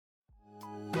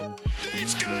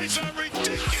guys are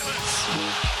ridiculous.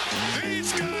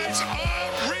 These guys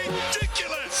are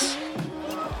ridiculous.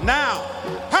 Now,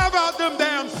 how about them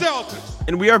damn Celtics?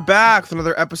 And we are back with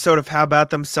another episode of How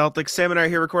About Them Celtics. Sam and I are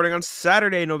here recording on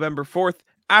Saturday, November 4th,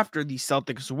 after the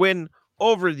Celtics win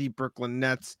over the Brooklyn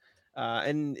Nets.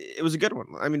 And it was a good one.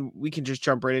 I mean, we can just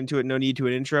jump right into it. No need to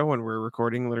an intro when we're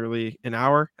recording literally an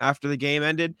hour after the game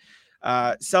ended.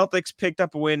 Celtics picked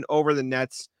up a win over the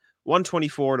Nets,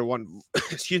 124 to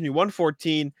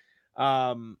 114.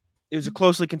 It was a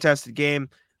closely contested game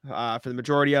for the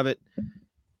majority of it.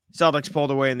 Celtics pulled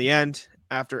away in the end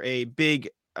after a big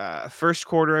first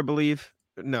quarter, I believe.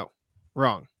 No,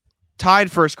 wrong.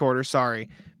 Tied first quarter, sorry.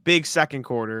 Big second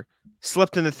quarter.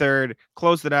 Slipped in the third,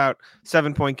 closed it out,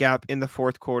 7-point gap in the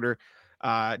fourth quarter.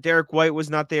 Derek White was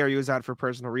not there. He was out for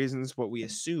personal reasons, what we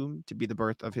assume to be the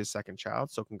birth of his second child.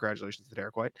 So congratulations to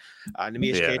Derek White.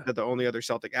 Nemish Keita, the only other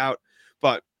Celtic out.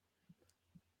 But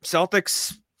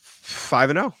Celtics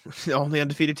 5-0, the only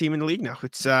undefeated team in the league now.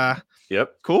 It's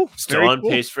cool. Still on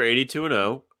pace for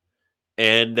 82-0.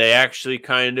 And they actually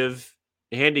kind of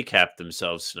handicapped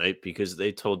themselves tonight because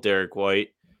they told Derek White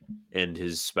and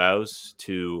his spouse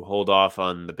to hold off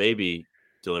on the baby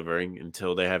delivering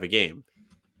until they have a game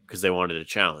because they wanted a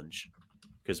challenge.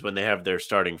 Because when they have their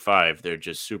starting five, they're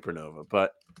just supernova.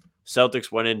 But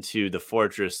Celtics went into the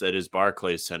fortress that is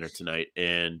Barclays Center tonight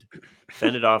and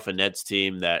fended off a Nets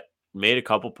team that made a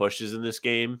couple pushes in this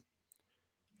game.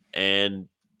 And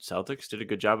Celtics did a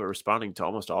good job at responding to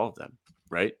almost all of them,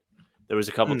 right? There was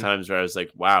a couple times where I was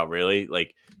like, wow, really?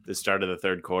 Like the start of the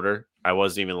third quarter, I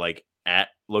wasn't even like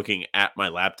looking at my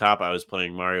laptop. I was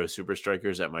playing Mario Super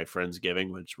Strikers at my friend's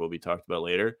giving, which will be talked about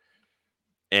later.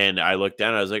 And I looked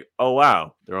down, I was like, oh,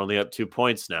 wow, they're only up 2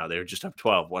 points now. They were just up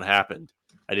 12. What happened?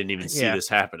 I didn't even see this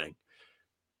happening.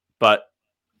 But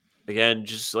again,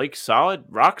 just like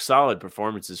rock solid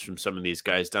performances from some of these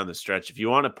guys down the stretch. If you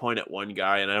want to point at one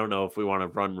guy, and I don't know if we want to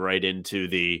run right into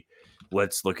the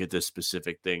let's look at this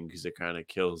specific thing because it kind of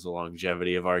kills the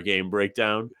longevity of our game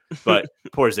breakdown. But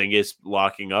Porzingis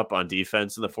locking up on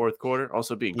defense in the fourth quarter,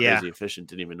 also being crazy efficient.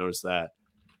 Didn't even notice that.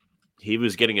 He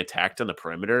was getting attacked on the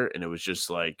perimeter, and it was just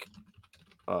like,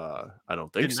 I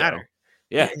don't think so. Matter.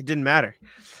 Yeah, it didn't matter.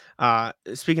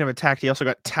 Speaking of attacked, he also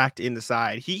got tacked in the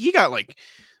side. He got like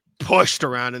pushed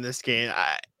around in this game.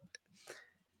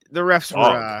 The refs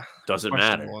were doesn't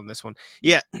matter on this one.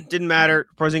 Yeah, didn't matter.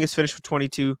 Porzingis finished with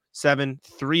 22, 7,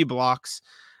 3 blocks.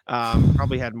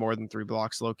 Probably had more than 3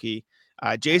 blocks, low key.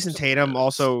 Jason Tatum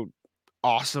also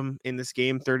awesome in this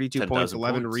game. 32 points,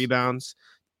 11 rebounds,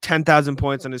 10,000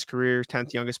 points on his career.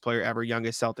 10th youngest player ever,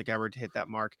 youngest Celtic ever to hit that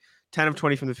mark. 10 of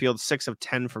 20 from the field, 6 of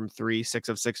 10 from 3, 6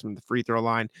 of 6 from the free throw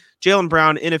line. Jaylen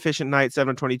Brown, inefficient night,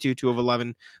 7 of 22, 2 of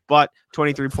 11, but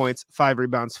 23 points, 5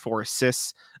 rebounds, 4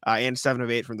 assists, and 7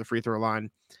 of 8 from the free throw line.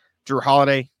 Drew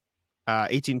Holiday,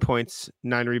 18 points,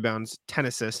 9 rebounds, 10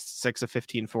 assists, 6 of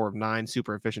 15, 4 of 9.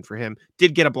 Super efficient for him.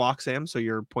 Did get a block, Sam, so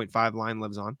your 0.5 line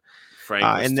lives on. Frank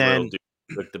was and then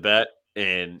with the bet,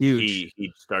 and he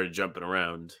started jumping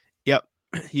around. Yep.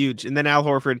 Huge. And then Al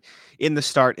Horford in the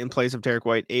start in place of Derek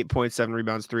White, 8.7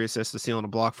 rebounds, 3 assists, a steal and a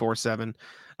block, 4-7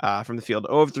 from the field,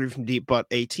 0 of 3 from deep, but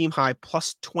a team high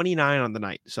plus 29 on the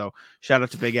night. So shout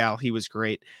out to Big Al. He was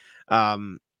great.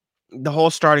 The whole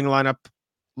starting lineup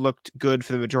looked good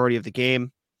for the majority of the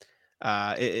game.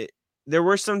 There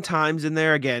were some times in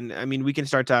there, again, I mean, we can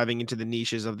start diving into the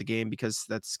niches of the game because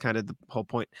that's kind of the whole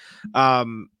point.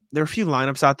 There were a few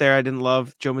lineups out there I didn't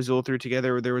love. Joe Mazzulla threw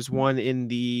together. There was one in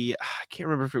I can't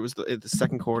remember if it was the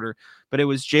second quarter, but it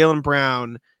was Jaylen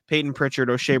Brown, Peyton Pritchard,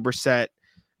 O'Shea Brissett,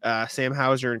 Sam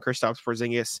Hauser, and Kristaps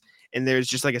Porzingis. And there's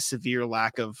just like a severe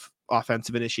lack of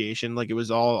offensive initiation. Like it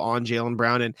was all on Jaylen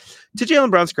Brown. And to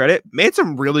Jaylen Brown's credit, made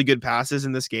some really good passes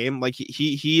in this game. Like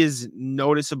he is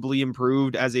noticeably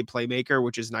improved as a playmaker,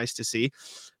 which is nice to see.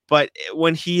 But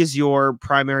when he is your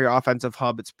primary offensive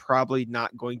hub, it's probably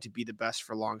not going to be the best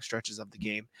for long stretches of the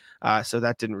game. So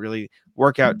that didn't really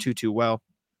work out too well.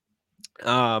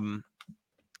 To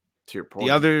your point,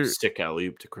 the other stick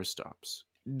alley-oop to Kristaps.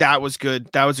 That was good.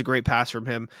 That was a great pass from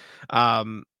him.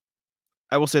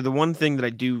 I will say the one thing that I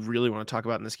do really want to talk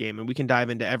about in this game, and we can dive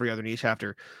into every other niche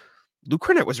after, Luke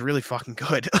Kornet was really fucking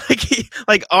good.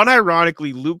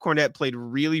 Unironically, Luke Kornet played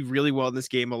really, really well in this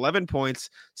game. 11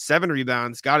 points, 7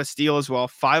 rebounds, got a steal as well.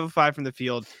 5 of 5 from the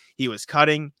field. He was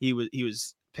cutting. He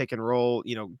was pick and roll,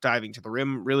 diving to the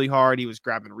rim really hard. He was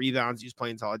grabbing rebounds. He was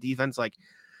playing solid defense. Like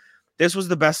this was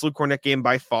the best Luke Kornet game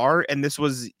by far. And this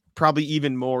was probably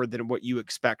even more than what you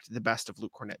expect the best of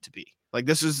Luke Kornet to be. Like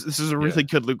this is a really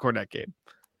good Luke Kornet game.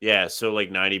 Yeah, so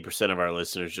like 90% of our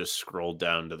listeners just scrolled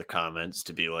down to the comments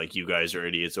to be like, you guys are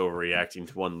idiots overreacting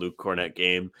to one Luke Kornet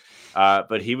game.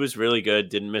 But he was really good.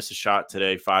 Didn't miss a shot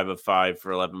today. 5 of 5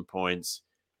 for 11 points.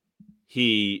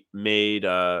 He made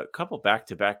a couple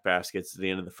back-to-back baskets at the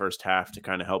end of the first half to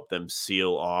kind of help them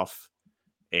seal off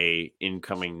a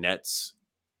incoming Nets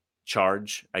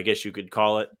charge, I guess you could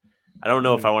call it. I don't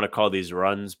know if I want to call these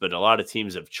runs, but a lot of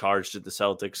teams have charged at the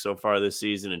Celtics so far this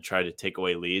season and tried to take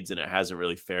away leads, and it hasn't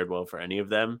really fared well for any of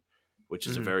them, which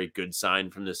is a very good sign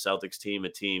from the Celtics team, a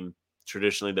team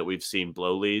traditionally that we've seen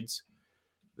blow leads.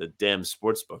 The damn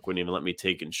sportsbook wouldn't even let me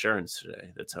take insurance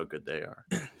today. That's how good they are.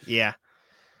 Yeah.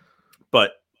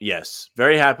 But yes,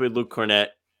 very happy with Luke Kornet.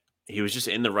 He was just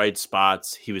in the right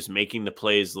spots. He was making the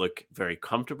plays look very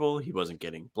comfortable. He wasn't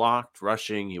getting blocked,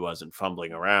 rushing. He wasn't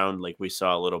fumbling around like we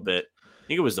saw a little bit. I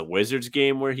think it was the Wizards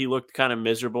game where he looked kind of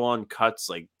miserable on cuts,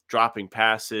 like dropping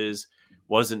passes,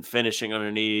 wasn't finishing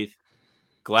underneath.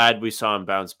 Glad we saw him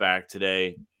bounce back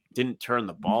today. Didn't turn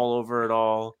the ball over at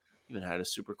all. Even had a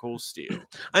super cool steal.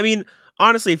 I mean,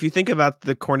 honestly, if you think about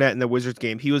the Kornet and the Wizards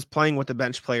game, he was playing with the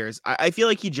bench players. I feel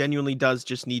like he genuinely does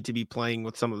just need to be playing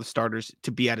with some of the starters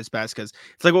to be at his best, because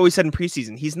it's like what we said in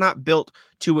preseason. He's not built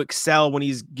to excel when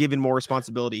he's given more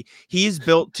responsibility. He's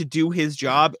built to do his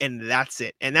job, and that's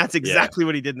it. And that's exactly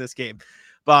what he did in this game.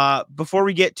 But before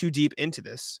we get too deep into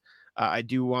this, I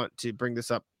do want to bring this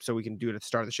up so we can do it at the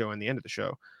start of the show and the end of the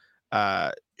show.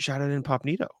 Shout out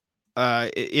Incognito.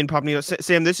 Incognito.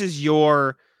 Sam,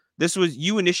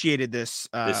 you initiated this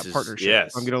partnership.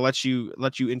 Yes. I'm going to let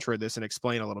you intro this and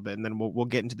explain a little bit, and then we'll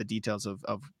get into the details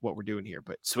of what we're doing here.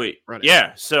 But sweet.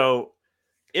 Yeah. So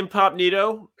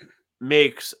Incognito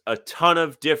makes a ton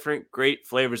of different great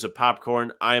flavors of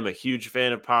popcorn. I am a huge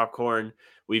fan of popcorn.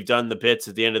 We've done the bits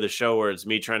at the end of the show where it's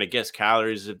me trying to guess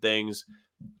calories of things.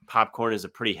 Popcorn is a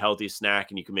pretty healthy snack,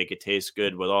 and you can make it taste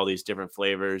good with all these different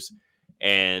flavors.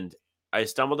 And I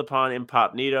stumbled upon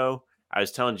Incognito. I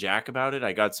was telling Jack about it.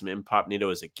 I got some Incognito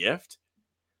as a gift.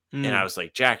 And I was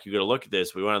like, Jack, you got to look at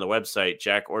this. We went on the website.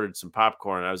 Jack ordered some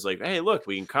popcorn. I was like, hey, look,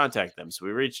 we can contact them. So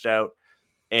we reached out.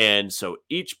 And so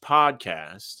each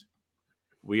podcast,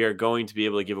 we are going to be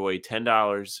able to give away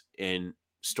 $10 in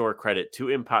store credit to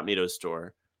Incognito's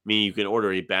store, meaning you can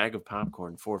order a bag of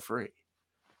popcorn for free.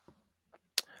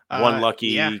 One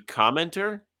lucky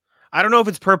commenter. I don't know if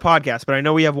it's per podcast, but I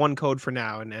know we have one code for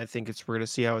now, and I think we're going to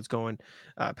see how it's going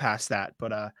past that.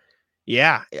 But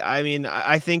yeah, I mean,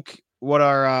 I think what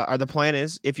the plan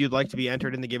is, if you'd like to be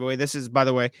entered in the giveaway. This is, by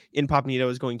the way, Incognito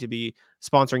is going to be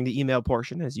sponsoring the email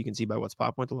portion, as you can see by what's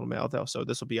pop with the little mail though. So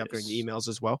this will be up during the emails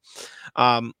as well.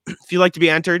 If you'd like to be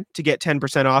entered to get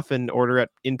 10% off and order at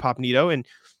Incognito, and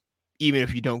even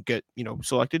if you don't get,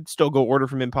 selected, still go order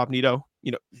from Incognito.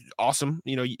 Awesome.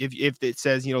 If it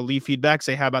says, leave feedback,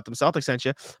 say how about them Celtics sent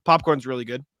you. Popcorn's really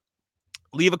good.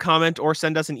 Leave a comment or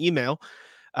send us an email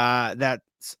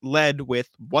that's led with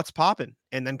what's poppin',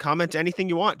 and then comment anything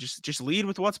you want. Just lead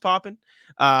with what's poppin'.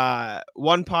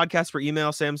 One podcast per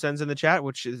email Sam sends in the chat,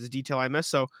 which is a detail I missed.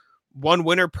 So one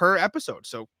winner per episode.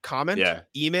 So comment,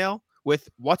 email with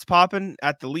what's poppin'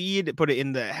 at the lead, put it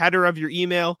in the header of your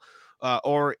email.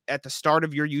 Or at the start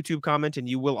of your YouTube comment, and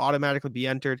you will automatically be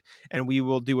entered, and we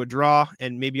will do a draw,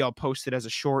 and maybe I'll post it as a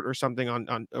short or something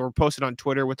or post it on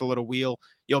Twitter with a little wheel.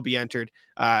 You'll be entered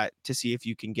to see if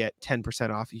you can get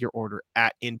 10% off your order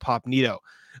at Incognito.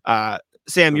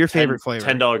 Sam, your favorite flavor?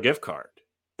 $10 gift card.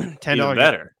 $10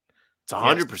 better. It's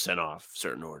 100% off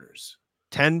certain orders.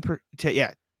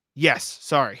 Yeah. Yes,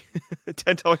 sorry.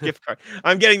 $10 gift card.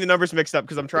 I'm getting the numbers mixed up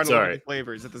because I'm trying to look at the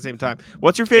flavors at the same time.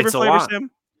 What's your favorite flavor, Sam?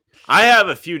 I have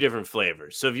a few different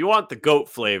flavors. So if you want the goat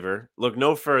flavor, look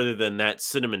no further than that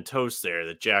cinnamon toast there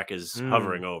that Jack is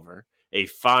hovering over. A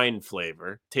fine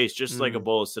flavor. Tastes just like a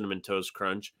bowl of Cinnamon Toast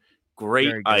Crunch.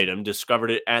 Great item. Discovered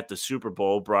it at the Super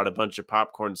Bowl. Brought a bunch of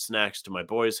popcorn snacks to my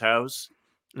boy's house.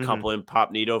 Couple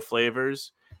Incognito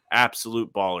flavors.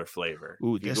 Absolute baller flavor.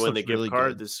 Ooh, if you go in the gift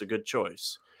card, this is a good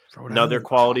choice. Another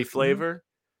quality flavor.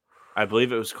 I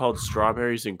believe it was called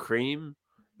Strawberries and Cream.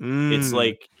 It's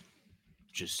like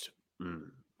just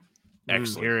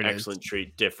excellent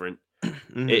treat, different.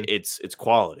 It's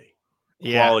quality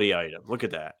item. Look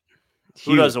at that. Huge.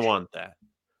 Who doesn't want that?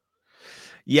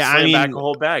 Yeah, Slam back a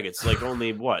whole bag. It's like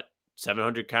only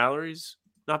 700 calories.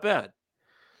 Not bad.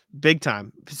 Big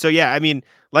time. So yeah, I mean,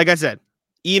 like I said,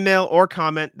 email or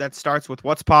comment that starts with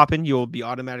what's poppin', you'll be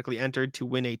automatically entered to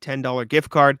win a $10 gift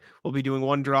card. We'll be doing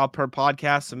one draw per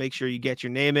podcast, so make sure you get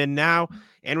your name in now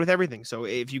and with everything. So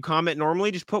if you comment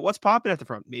normally, just put what's poppin' at the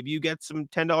front. Maybe you get some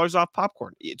 $10 off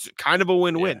popcorn. It's kind of a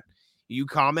win-win. You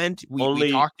comment,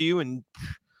 we talk to you, and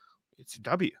it's a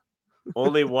W.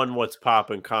 Only one what's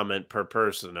poppin' comment per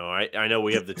person. though. I know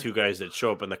we have the two guys that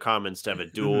show up in the comments to have a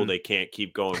duel. Mhm. They can't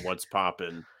keep going what's poppin'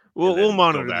 and We'll then go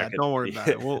monitor back that. and Don't worry about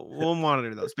it. We'll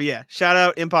monitor those. But yeah, shout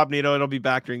out Impognito. It'll be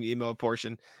back during the email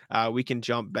portion. We can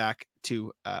jump back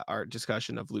to our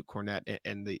discussion of Luke Kornet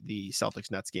and the Celtics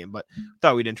Nets game. But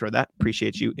thought we'd intro that.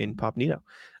 Appreciate you, Impognito.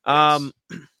 Yes.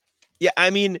 Yeah,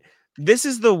 I mean, this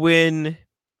is the win.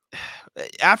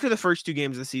 After the first two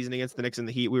games of the season against the Knicks and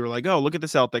the Heat, we were like, "Oh, look at the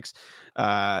Celtics.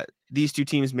 These two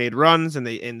teams made runs and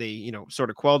they sort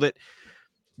of quelled it."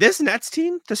 This Nets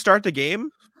team to start the game,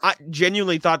 I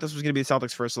genuinely thought this was going to be the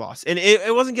Celtics' first loss. And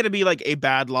it wasn't going to be like a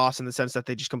bad loss in the sense that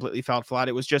they just completely fell flat.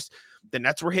 It was just the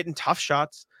Nets were hitting tough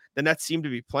shots. The Nets seemed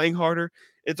to be playing harder.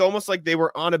 It's almost like they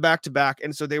were on a back-to-back.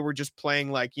 And so they were just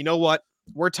playing like, you know what?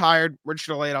 We're tired. We're just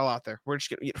going to lay it all out there. We're just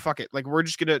going to fuck it. Like, we're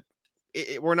just going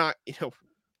to, we're not,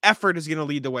 effort is going to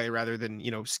lead the way rather than,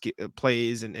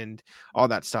 plays and all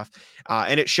that stuff.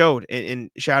 And it showed.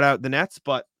 And shout out the Nets,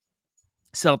 but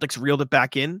Celtics reeled it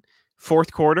back in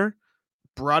fourth quarter,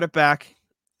 brought it back,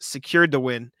 secured the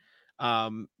win.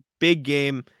 Big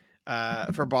game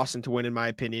for Boston to win, in my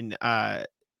opinion.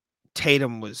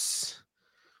 Tatum was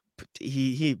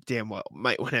he damn well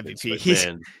might win MVP. He's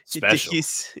special.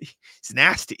 He's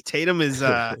nasty. Tatum is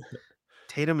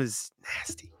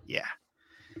nasty. Yeah.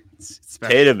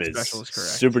 Tatum is special is correct.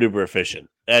 super duper efficient.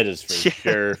 That is for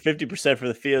sure. 50% from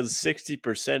the field,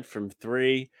 60% from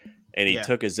three. And he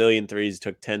took a zillion threes,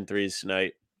 took 10 threes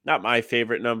tonight. Not my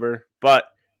favorite number, but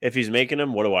if he's making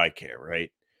them, what do I care,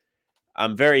 right?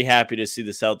 I'm very happy to see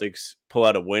the Celtics pull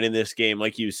out a win in this game.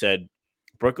 Like you said,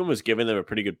 Brooklyn was giving them a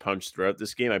pretty good punch throughout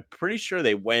this game. I'm pretty sure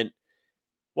they went,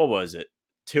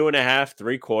 2.5,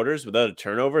 3 quarters without a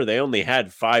turnover. They only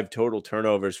had 5 total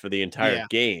turnovers for the entire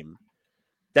game.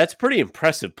 That's pretty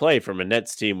impressive play from a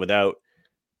Nets team without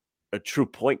a true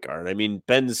point guard. I mean,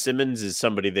 Ben Simmons is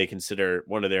somebody they consider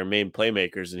one of their main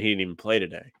playmakers, and he didn't even play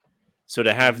today. So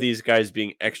to have these guys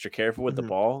being extra careful with the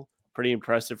ball, pretty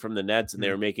impressive from the Nets, and they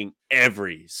were making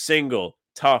every single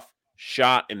tough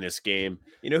shot in this game.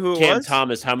 You know who it Cam was?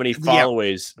 Thomas, how many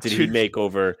followaways did he make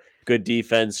over good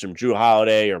defense from Drew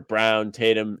Holiday or Brown,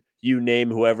 Tatum, you name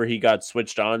whoever he got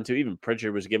switched on to. Even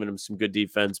Pritchard was giving him some good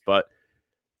defense, but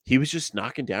he was just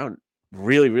knocking down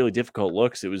really, really difficult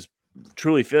looks. It was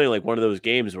truly feeling like one of those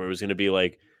games where it was going to be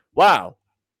like, wow,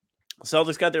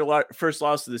 Celtics got their first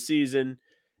loss of the season,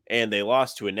 and they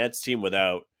lost to a Nets team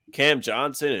without Cam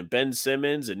Johnson and Ben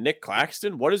Simmons and Nick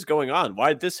Claxton. What is going on? Why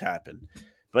did this happen?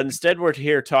 But instead, we're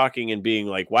here talking and being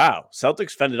like, wow,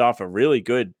 Celtics fended off a really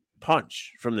good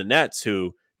punch from the Nets,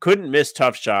 who couldn't miss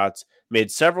tough shots,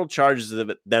 made several charges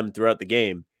of them throughout the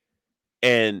game.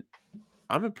 And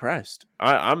I'm impressed.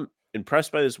 I'm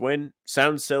impressed by this win.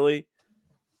 Sounds silly,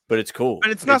 but it's cool.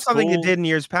 But it's not something you did in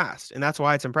years past, and that's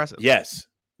why it's impressive. Yes.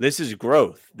 This is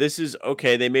growth. This is,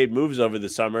 okay, they made moves over the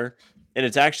summer, and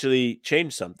it's actually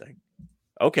changed something.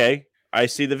 Okay, I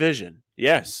see the vision.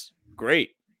 Yes,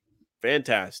 great.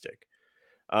 Fantastic.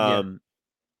 Cam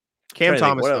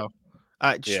Thomas, though.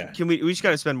 Can we just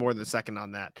got to spend more than a second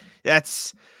on that.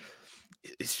 It's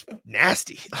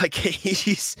nasty. Like,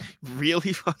 he's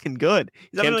really fucking good.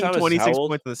 He's having like 26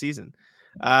 points in the season.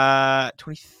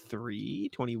 23,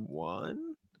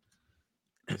 21.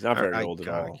 He's not very old at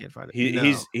all. I can't find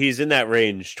it. He's in that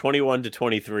range, 21 to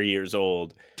 23 years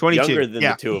old. 22. Younger than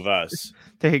the two of us.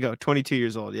 There you go. 22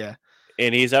 years old. Yeah.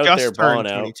 And he's out there balling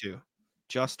 22. out.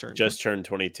 Just turned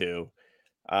 22.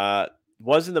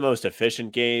 Wasn't the most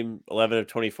efficient game. 11 of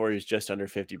 24. He was just under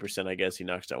 50%. I guess he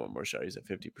knocks down one more shot. He's at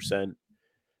 50%.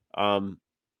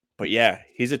 But yeah,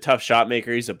 he's a tough shot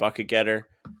maker. He's a bucket getter.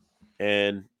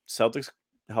 And Celtics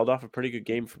held off a pretty good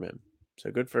game from him. So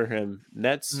good for him.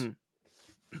 Nets,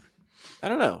 I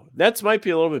don't know. Nets might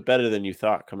be a little bit better than you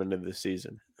thought coming into the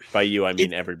season. By you, I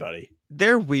mean everybody.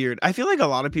 They're weird. I feel like a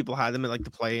lot of people had them at like the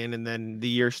play-in, and then the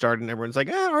year started, and everyone's like,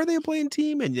 are they a play-in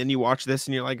team? And then you watch this,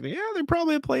 and you're like, yeah, they're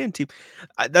probably a play-in team.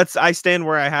 I stand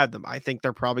where I had them. I think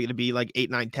they're probably going to be like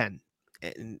 8, 9, 10.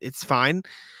 And it's fine.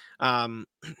 And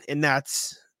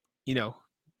that's,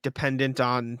 dependent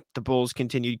on the Bulls'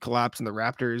 continued collapse and the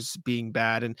Raptors being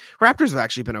bad. And Raptors have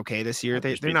actually been okay this year.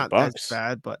 They're not that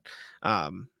bad, but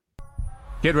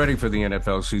Get ready for the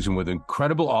NFL season with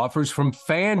incredible offers from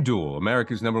FanDuel,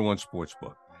 America's #1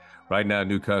 sportsbook. Right now,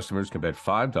 new customers can bet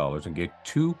 $5 and get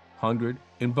 $200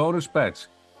 in bonus bets.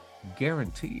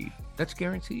 Guaranteed. That's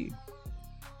guaranteed.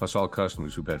 Plus, all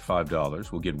customers who bet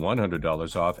 $5 will get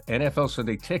 $100 off NFL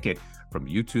Sunday Ticket from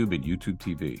YouTube and YouTube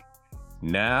TV.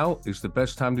 Now is the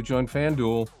best time to join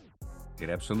FanDuel. It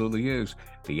absolutely is.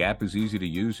 The app is easy to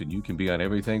use, and you can be on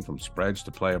everything from spreads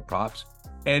to player props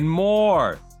and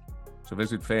more. So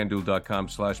visit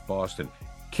FanDuel.com/Boston.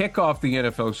 Kick off the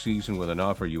NFL season with an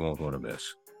offer you won't want to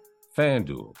miss.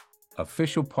 FanDuel,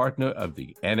 official partner of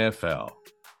the NFL.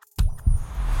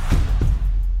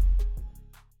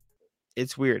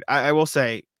 It's weird. I will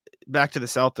say, back to the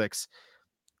Celtics,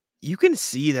 you can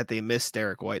see that they missed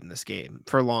Derek White in this game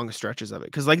for long stretches of it.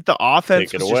 Because like the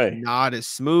offense Take it was just away. not as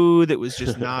smooth. It was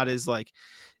just not as like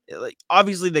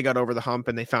obviously they got over the hump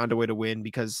and they found a way to win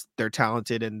because they're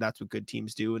talented and that's what good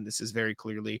teams do. And this is very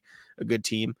clearly a good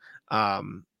team. But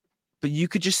you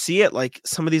could just see it, like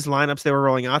some of these lineups they were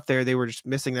rolling out there, they were just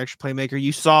missing the extra playmaker.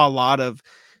 You saw a lot of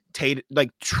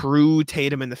like true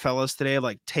Tatum and the fellas today,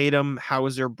 like Tatum,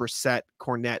 Hauser, Brissett,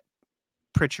 Kornet,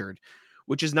 Pritchard,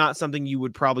 which is not something you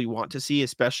would probably want to see,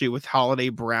 especially with Holiday,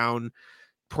 Brown,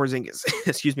 Porzingis,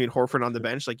 excuse me, and Horford on the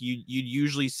bench. Like you'd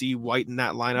usually see White in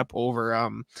that lineup over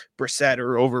Brissett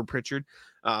or over Pritchard,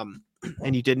 and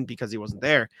you didn't because he wasn't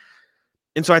there.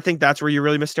 And so I think that's where you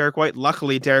really miss Derek White.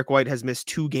 Luckily, Derek White has missed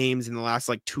 2 games in the last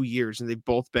like 2 years, and they've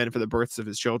both been for the births of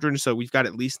his children. So we've got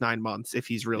at least 9 months if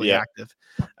he's really active.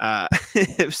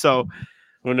 So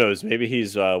who knows? Maybe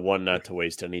he's one not to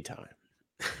waste any time.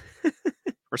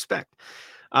 Respect.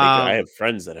 I have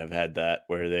friends that have had that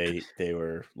where they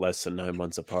were less than 9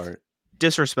 months apart.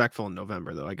 Disrespectful in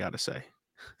November, though, I gotta say.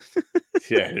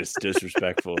 Yeah, it's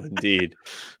disrespectful indeed.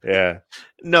 Yeah.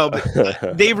 No,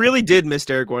 but they really did miss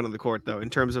Derek White on the court, though, in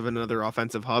terms of another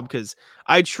offensive hub, because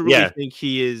I truly think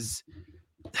he is.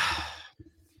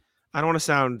 I don't want to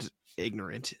sound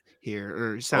ignorant here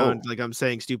or sound like I'm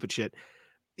saying stupid shit.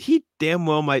 He damn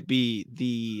well might be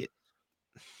the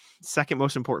second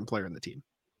most important player in the team.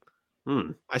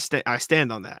 I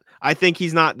stand on that. I think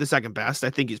he's not the second best. I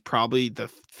think he's probably the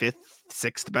 5th,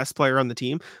 6th best player on the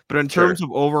team. But in terms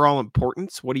of overall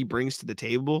importance, what he brings to the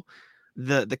table,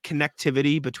 the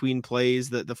connectivity between plays,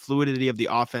 the fluidity of the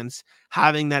offense,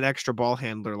 having that extra ball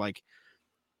handler, like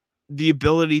the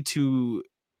ability to,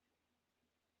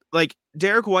 like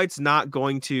Derek White's not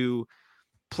going to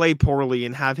play poorly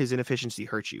and have his inefficiency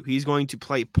hurt you. He's going to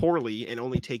play poorly and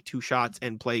only take 2 shots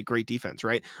and play great defense,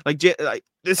 right? Like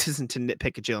this isn't to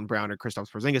nitpick at Jaylen Brown or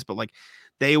Kristaps Porzingis, but like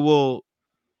they will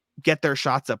get their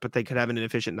shots up, but they could have an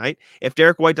inefficient night. If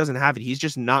Derek White doesn't have it, he's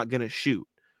just not going to shoot,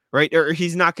 right? Or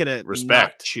he's not going to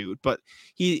not shoot, but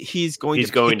he's going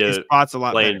to spots a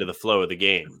lot play better. Into the flow of the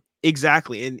game.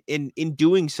 Exactly. And in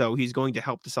doing so, he's going to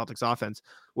help the Celtics offense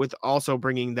with also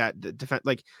bringing that defense.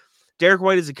 Like Derek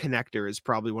White as a connector is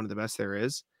probably one of the best there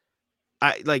is.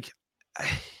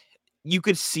 You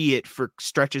could see it for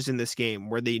stretches in this game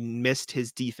where they missed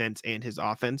his defense and his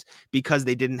offense because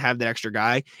they didn't have that extra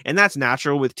guy. And that's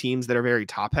natural with teams that are very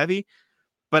top heavy.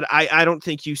 But I don't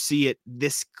think you see it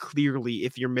this clearly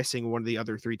if you're missing one of the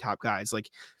other 3 top guys. Like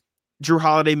Drew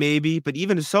Holiday maybe, but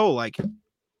even so, like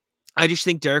I just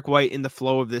think Derek White in the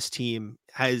flow of this team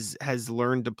has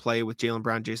learned to play with Jaylen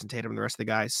Brown, Jason Tatum, and the rest of the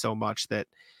guys so much that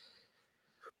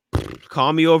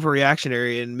call me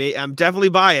overreactionary and I'm definitely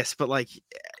biased, but like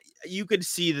you could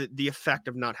see the effect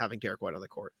of not having Derek White on the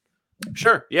court.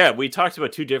 Sure. Yeah. We talked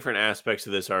about 2 different aspects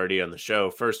of this already on the show.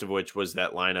 First of which was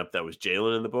that lineup that was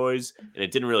Jaylen and the boys, and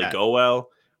it didn't really go well.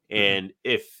 And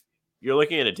if you're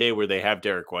looking at a day where they have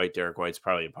Derek White's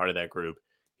probably a part of that group.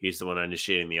 He's the one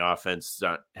initiating the offense,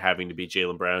 not having to be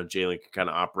Jaylen Brown. Jaylen can kind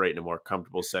of operate in a more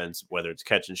comfortable sense, whether it's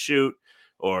catch and shoot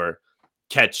or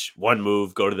catch one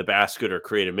move, go to the basket, or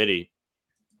create a midi.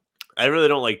 I really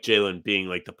don't like Jaylen being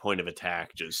like the point of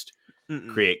attack, just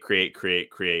create.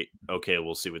 Okay,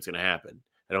 we'll see what's going to happen.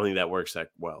 I don't think that works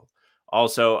that well.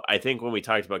 Also, I think when we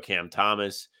talked about Cam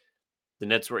Thomas, the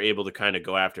Nets were able to kind of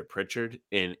go after Pritchard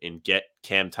and get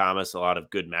Cam Thomas a lot of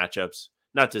good matchups.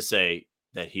 Not to say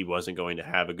that he wasn't going to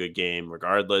have a good game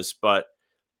regardless, but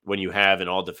when you have an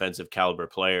all defensive caliber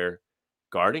player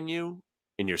guarding you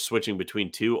and you're switching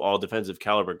between 2 all defensive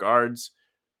caliber guards,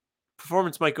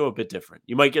 performance might go a bit different.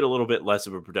 You might get a little bit less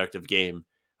of a productive game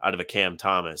out of a Cam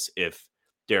Thomas if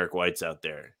Derek White's out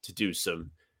there to do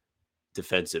some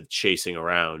defensive chasing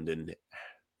around and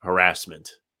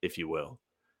harassment, if you will.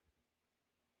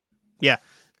 Yeah,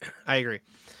 I agree.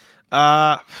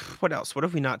 What else? What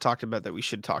have we not talked about that we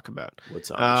should talk about? What's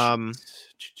on?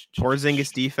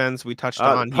 Porzingis defense we touched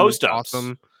on. Post-ups.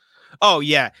 Awesome. Oh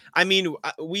yeah. I mean,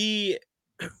 we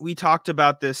talked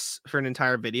about this for an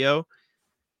entire video.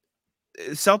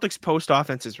 Celtics post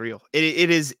offense is real. It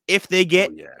is if they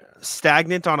get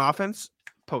stagnant on offense,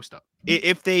 post up.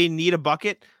 If they need a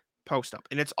bucket, post up.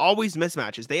 And it's always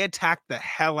mismatches. They attacked the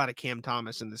hell out of Cam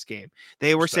Thomas in this game.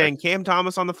 They were saying Cam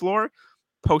Thomas on the floor,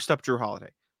 post up Drew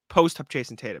Holiday, post up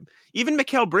Jason Tatum. Even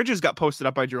Mikal Bridges got posted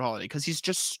up by Drew Holiday because he's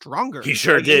just stronger. He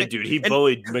sure did, dude. He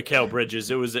bullied Mikal Bridges.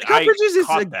 It was Mikal Bridges is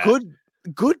a good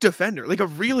good defender, like a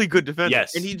really good defender.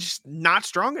 Yes. And he's just not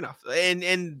strong enough.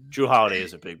 And Drew Holiday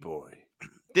is a big boy.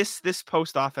 This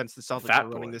post offense the Celtics Fat are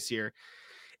running boy. this year.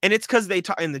 And it's because they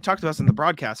talked to us on the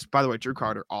broadcast. By the way, Drew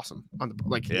Carter, awesome on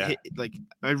the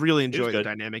I really enjoy the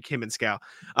dynamic, him and Scal.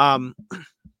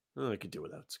 I could do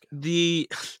without Scal.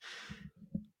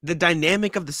 The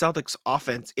dynamic of the Celtics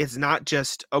offense is not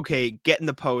just get in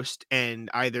the post and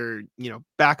either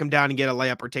back them down and get a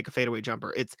layup or take a fadeaway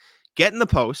jumper. It's get in the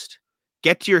post,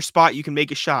 get to your spot, you can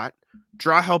make a shot,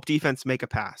 draw help defense, make a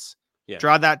pass. Yeah.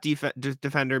 Draw that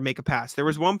defender, make a pass. There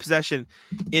was one possession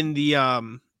in the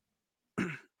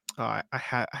I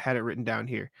had it written down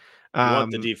here. You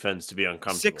want the defense to be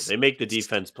uncomfortable. They make the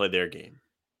defense play their game.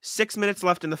 6 minutes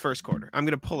left in the first quarter. I'm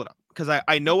going to pull it up because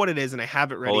I know what it is and I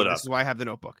have it ready. This is why I have the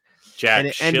notebook.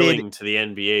 Jack shilling to the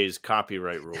NBA's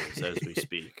copyright rules as we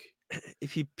speak.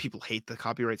 If people hate the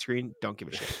copyright screen, don't give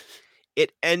a shit.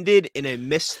 It ended in a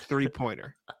missed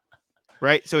 3-pointer,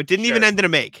 right? So it didn't even end in a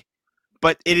make,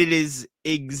 but it is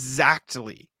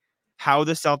exactly how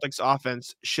the Celtics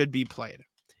offense should be played.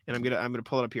 And I'm gonna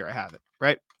pull it up here. I have it,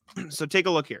 right? So take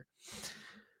a look here.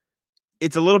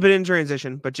 It's a little bit in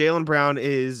transition, but Jaylen Brown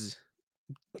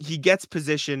he gets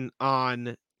position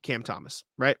on Cam Thomas,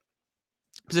 right?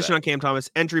 Position on Cam Thomas,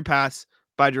 entry pass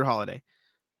by Drew Holiday.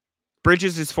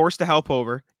 Bridges is forced to help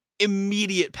over.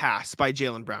 Immediate pass by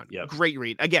Jaylen Brown. Yep. Great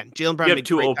read. Again, Jaylen Brown. You have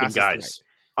two open guys.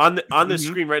 On the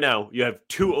screen right now, you have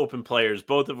two open players,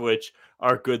 both of which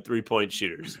are good 3-point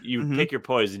shooters. You pick your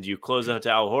poison. Do you close out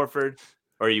to Al Horford,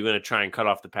 or are you going to try and cut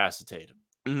off the pass to Tatum?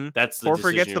 That's the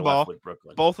Horford gets the ball.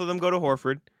 Both of them go to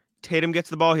Horford. Tatum gets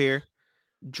the ball here,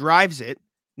 drives it.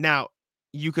 Now,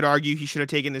 you could argue he should have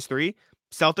taken this 3.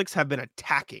 Celtics have been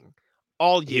attacking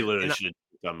all year. He literally should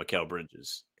have done Mikal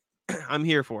Bridges. I'm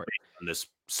here for it. On this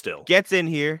still. Gets in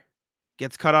here,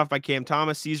 gets cut off by Cam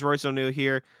Thomas, sees Royce O'Neal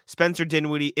here. Spencer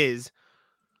Dinwiddie is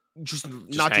just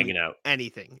not hanging out.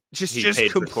 Anything. He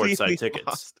paid for courtside tickets.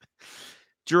 Lost.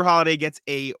 Drew Holiday gets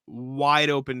a wide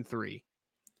open 3.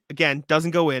 Again,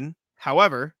 doesn't go in.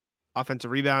 However, offensive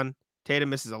rebound. Tatum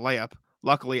misses a layup.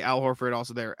 Luckily, Al Horford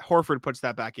also there. Horford puts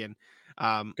that back in.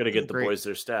 Gotta get the boys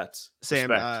their stats.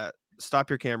 Sam, stop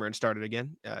your camera and start it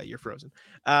again. You're frozen.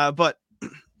 But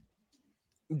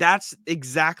that's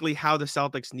exactly how the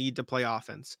Celtics need to play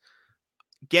offense.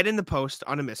 Get in the post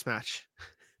on a mismatch.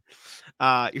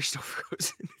 You're still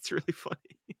frozen. It's really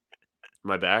funny.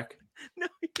 Am I back? No,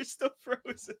 you're still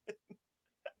frozen.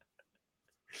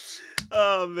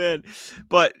 Oh, man.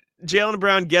 But Jaylen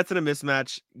Brown gets in a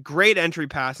mismatch. Great entry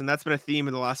pass, and that's been a theme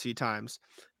in the last few times.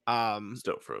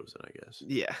 Still frozen, I guess.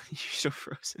 Yeah, you're still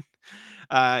frozen.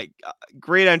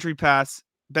 Great entry pass.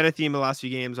 Been a theme in the last few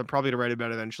games. I'm probably going to write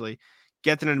about it eventually.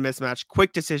 Gets in a mismatch.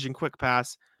 Quick decision, quick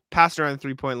pass. Passed around the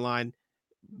 3-point line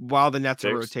while the Nets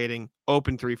are rotating.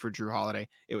 Open 3 for Drew Holiday.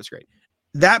 It was great.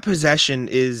 That possession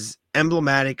is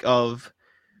emblematic of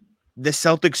the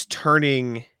Celtics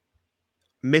turning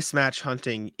mismatch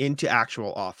hunting into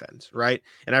actual offense, right?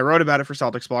 And I wrote about it for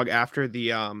Celtics blog after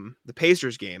the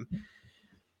Pacers game.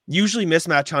 Usually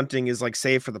mismatch hunting is like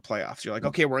saved for the playoffs. You're like,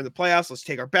 okay, we're in the playoffs. Let's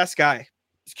take our best guy,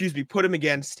 put him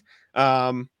against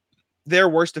their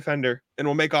worst defender, and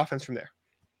we'll make offense from there.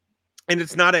 And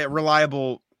it's not a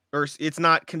reliable, or it's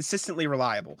not consistently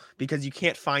reliable because you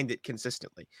can't find it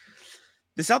consistently.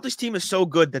 The Celtics team is so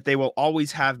good that they will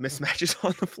always have mismatches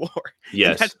on the floor.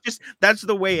 Yes. That's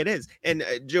the way it is. And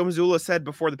Joe Mazzulla said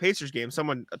before the Pacers game,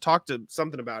 someone talked to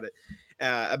something about it,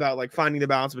 about like finding the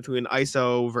balance between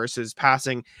ISO versus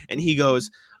passing. And he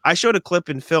goes, I showed a clip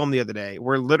in film the other day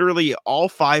where literally all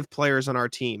 5 players on our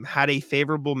team had a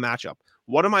favorable matchup.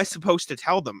 What am I supposed to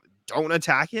tell them? Don't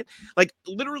attack it? Like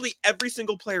literally every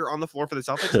single player on the floor for the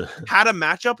Celtics had a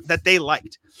matchup that they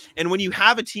liked. And when you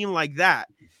have a team like that,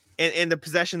 and the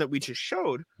possession that we just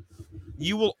showed,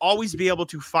 you will always be able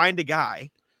to find a guy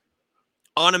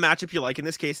on a matchup you like. In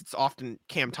this case, it's often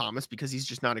Cam Thomas because he's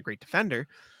just not a great defender.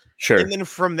 Sure. And then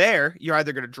from there, you're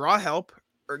either going to draw help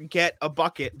or get a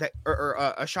bucket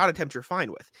or a shot attempt you're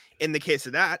fine with. In the case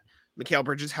of that, Mikal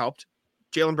Bridges helped.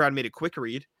 Jaylen Brown made a quick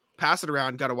read, pass it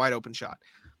around, got a wide open shot.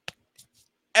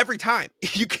 Every time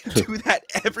you can do that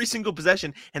every single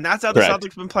possession. And that's how the Celtics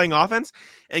have been playing offense.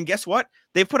 And guess what?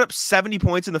 They've put up 70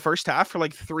 points in the first half for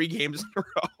like 3 games in a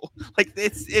row. Like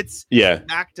it's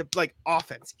back to like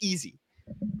offense. Easy.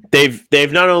 They've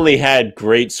not only had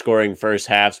great scoring first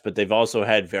halves, but they've also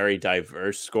had very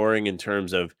diverse scoring in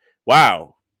terms of,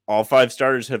 wow, all 5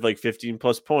 starters have like 15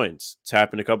 plus points. It's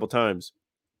happened a couple times.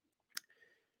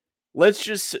 Let's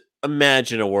just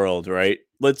imagine a world, right?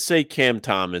 Let's say Cam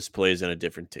Thomas plays on a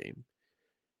different team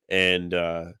and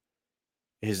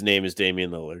his name is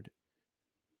Damian Lillard.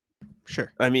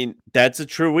 Sure. I mean, that's a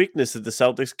true weakness that the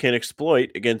Celtics can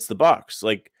exploit against the Bucks.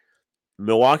 Like,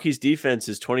 Milwaukee's defense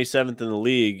is 27th in the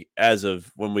league as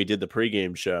of when we did the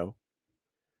pregame show.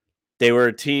 They were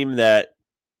a team that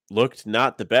looked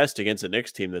not the best against a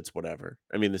Knicks team that's whatever.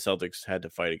 I mean, the Celtics had to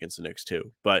fight against the Knicks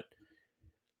too. But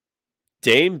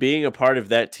Dame being a part of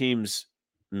that team's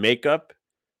makeup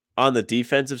on the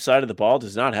defensive side of the ball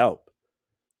does not help.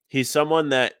 He's someone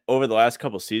that over the last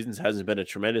couple seasons hasn't been a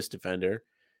tremendous defender.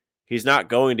 He's not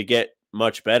going to get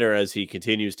much better as he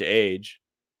continues to age.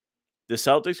 The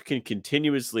Celtics can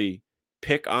continuously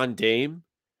pick on Dame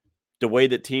the way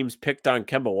that teams picked on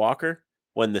Kemba Walker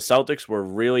when the Celtics were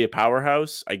really a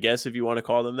powerhouse, I guess if you want to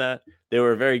call them that. They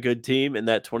were a very good team in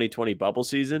that 2020 bubble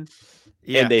season.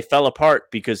 Yeah. And they fell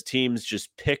apart because teams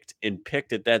just picked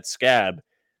at that scab,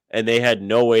 and they had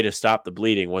no way to stop the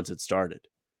bleeding once it started.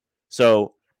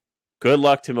 So good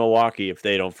luck to Milwaukee if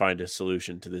they don't find a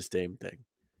solution to this Dame thing.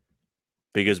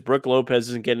 Because Brook Lopez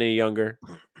isn't getting any younger.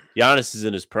 Giannis is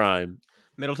in his prime.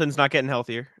 Middleton's not getting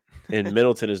healthier. And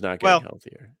Middleton is not getting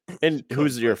healthier. And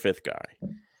who's your fifth guy?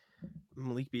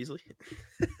 Malik Beasley.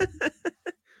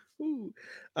 Ooh.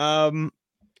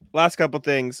 Last couple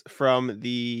things from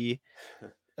the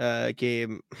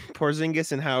game.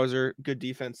 Porzingis and Hauser, good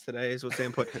defense today is what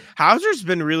Sam put. Hauser's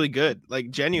been really good.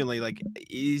 Like, genuinely, like,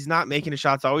 he's not making the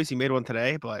shots always. He made one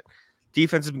today, but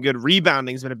defense has been good.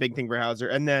 Rebounding has been a big thing for Hauser.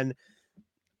 And then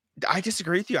I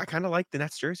disagree with you. I kind of like the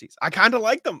Nets jerseys. I kind of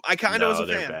like them. I kind of was a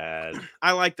they're fan. Bad.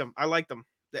 I like them.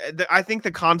 I think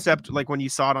the concept, like when you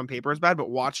saw it on paper, is bad, but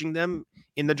watching them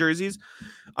in the jerseys,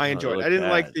 I enjoyed. I didn't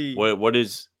like the. What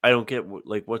is? I don't get.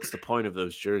 Like, what's the point of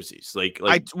those jerseys? Like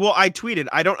I tweeted.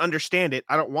 I don't understand it.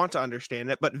 I don't want to understand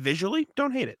it, but visually,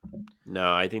 don't hate it.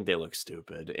 No, I think they look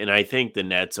stupid, and I think the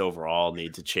Nets overall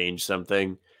need to change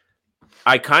something.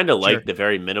 I kind of like the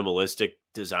very minimalistic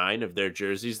design of their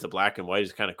jerseys. The black and white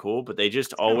is kind of cool, but they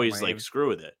just always like screw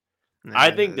with it.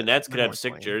 I think the Nets could have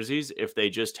sick jerseys if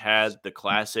they just had the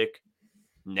classic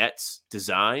Nets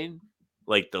design,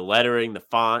 like the lettering, the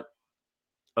font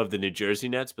of the New Jersey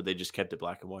Nets, but they just kept it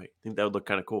black and white. I think that would look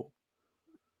kind of cool.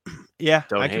 Yeah,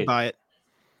 I could buy it.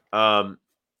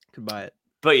 Could buy it.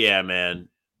 But yeah, man,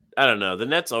 I don't know. The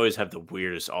Nets always have the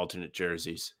weirdest alternate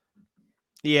jerseys.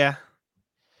 Yeah.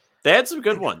 They had some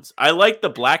good ones. I like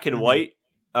the black and white,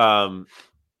 and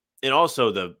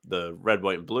also the red,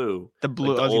 white, and blue. The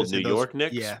blue, like the old New York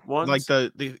Knicks ones, like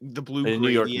the blue and New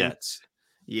York Nets.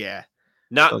 Yeah,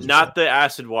 not the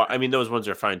acid water. I mean, those ones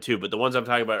are fine too. But the ones I'm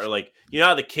talking about are like, you know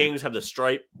how the Kings have the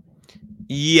stripe.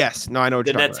 Yes, no, I know. What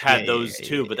the Nets had those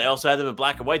too, but they also had them in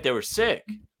black and white. They were sick.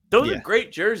 Those are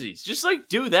great jerseys. Just like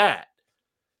do that.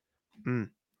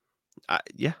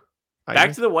 Yeah.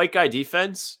 Back to the white guy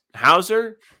defense.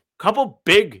 Hauser. Couple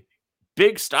big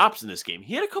stops in this game.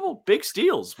 He had a couple big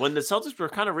steals when the Celtics were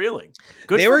kind of reeling.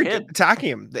 They were attacking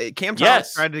him. Cam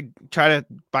Thomas tried to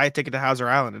buy a ticket to Hauser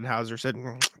Island, and Hauser said,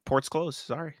 "Port's closed.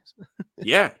 Sorry."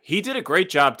 Yeah, he did a great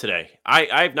job today.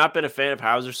 I've not been a fan of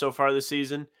Hauser so far this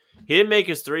season. He didn't make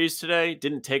his threes today.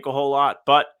 Didn't take a whole lot,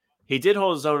 but he did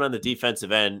hold his own on the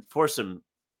defensive end for some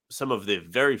of the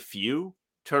very few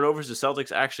turnovers the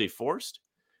Celtics actually forced.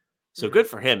 So good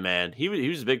for him, man. He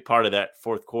was a big part of that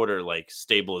fourth quarter, like,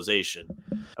 stabilization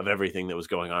of everything that was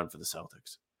going on for the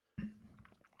Celtics.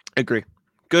 Agree.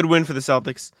 Good win for the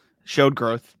Celtics. Showed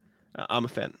growth. I'm a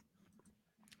fan.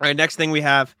 All right, next thing we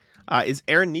have is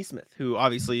Aaron Nesmith, who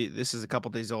obviously this is a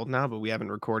couple days old now, but we haven't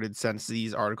recorded since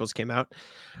these articles came out.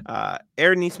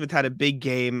 Aaron Nesmith had a big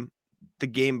game the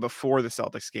game before the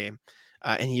Celtics game,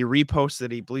 and he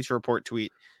reposted a Bleacher Report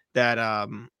tweet that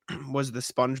was the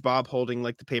SpongeBob holding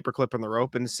like the paperclip on the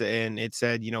rope, and it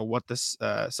said, you know, what the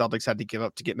Celtics had to give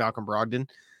up to get Malcolm Brogdon.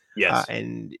 Yes.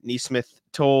 And Nesmith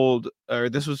told, or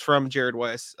this was from Jared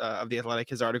Weiss of The Athletic,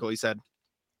 his article. He said,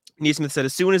 Nesmith said,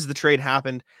 as soon as the trade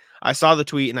happened, I saw the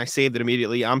tweet and I saved it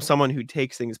immediately. I'm someone who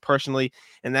takes things personally,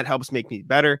 and that helps make me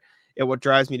better. It what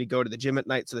drives me to go to the gym at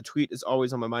night. So the tweet is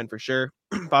always on my mind for sure.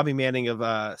 Bobby Manning of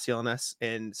CLNS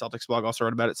and Celtics blog also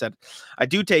wrote about it. Said, I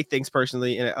do take things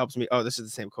personally and it helps me. Oh, this is the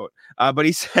same quote. But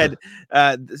he said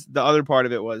the other part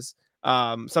of it was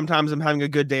sometimes I'm having a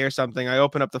good day or something. I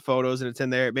open up the photos and it's in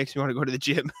there. It makes me want to go to the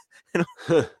gym.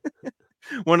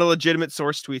 When a legitimate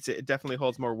source tweets it, it definitely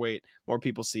holds more weight. More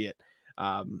people see it.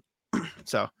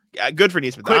 So good for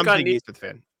Nesmith. I'm a big Nesmith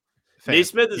fan.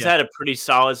 Nesmith has had a pretty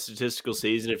solid statistical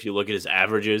season if you look at his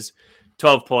averages.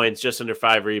 12 points, just under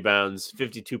 5 rebounds,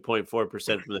 52.4%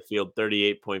 from the field,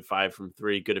 38.5 from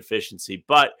three, good efficiency.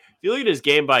 But if you look at his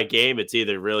game by game, it's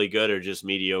either really good or just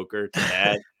mediocre to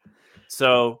bad.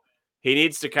 So he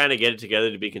needs to kind of get it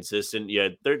together to be consistent. You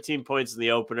had 13 points in the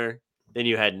opener, then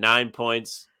you had 9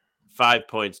 points 5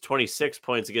 points, 26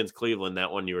 points against Cleveland,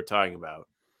 that one you were talking about.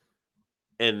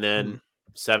 And then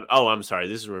 7. Oh, I'm sorry.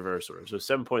 This is reverse order. So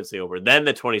 7 points the over, then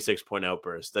the 26-point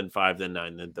outburst, then 5, then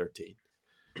 9, then 13.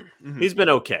 He's been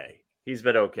okay.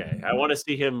 I want to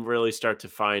see him really start to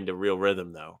find a real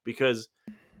rhythm, though, because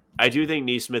I do think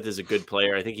Neesmith is a good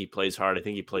player. I think he plays hard. I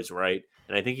think he plays right.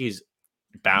 And I think he's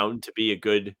bound to be a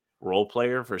good role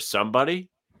player for somebody.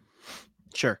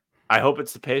 Sure. I hope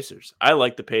it's the Pacers. I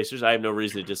like the Pacers. I have no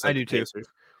reason to dislike the Pacers.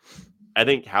 I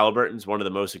think Halliburton's one of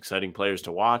the most exciting players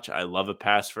to watch. I love a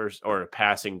pass first or a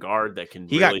passing guard that can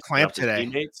He really got clamped set up his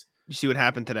today. teammates. You see what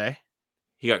happened today?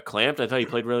 He got clamped? I thought he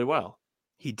played really well.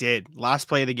 He did. Last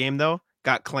play of the game, though,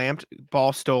 got clamped,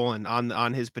 ball stolen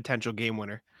on his potential game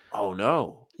winner. Oh,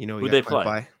 no. You know who they play?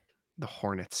 By? The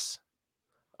Hornets.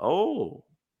 Oh.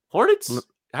 Hornets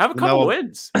have a couple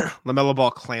wins. LaMelo Ball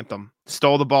clamped him.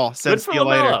 Stole the ball. Said, good for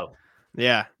LaMelo.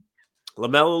 Yeah.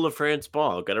 LaMelo LaFrance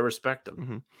Ball. Got to respect him.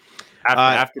 Mm-hmm.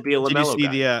 Have to be a LaMelo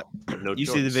did you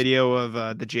see guy. See the video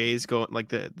of the Jays going, like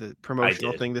the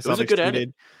promotional thing? It was a good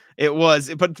edit. It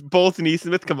was, but both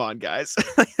Neesmith, come on, guys.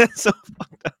 That's so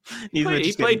fucked up.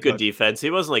 He played good defense.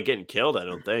 He wasn't like getting killed, I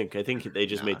don't think. I think they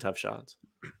just made tough shots.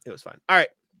 It was fine. All right.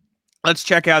 Let's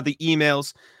check out the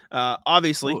emails.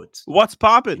 Obviously, what's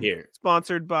popping here?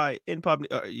 Sponsored by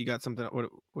InPub. You got something? What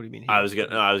do you mean? Here? I was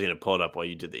gonna pull it up while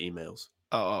you did the emails.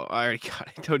 Oh, I already got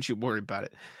it. Don't you worry about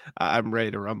it. I'm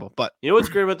ready to rumble. But you know what's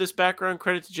great about this background?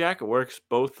 Credit to Jack. It works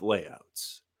both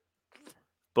layouts,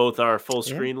 both our full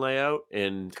screen layout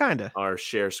and our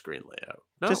share screen layout.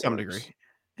 No, to some degree,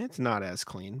 it's not as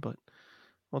clean, but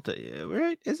I'll tell you.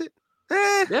 Right? Is it?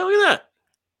 Yeah, look at that.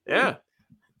 Yeah,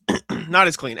 not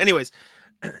as clean. Anyways,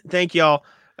 thank y'all.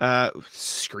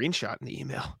 Screenshot in the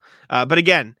email. But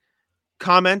again,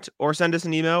 comment or send us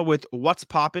an email with what's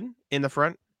poppin' in the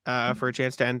front for a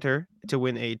chance to enter to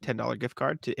win a $10 gift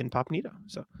card to Incognito.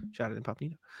 So shout out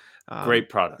Incognito. Great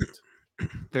product.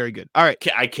 Very good. All right.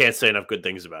 I can't say enough good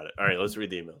things about it. All right, let's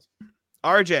read the emails.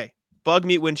 RJ, bug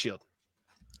meat windshield.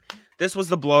 This was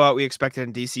the blowout we expected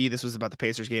in DC. This was about the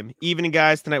Pacers game. Evening,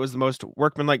 guys. Tonight was the most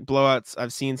workmanlike blowouts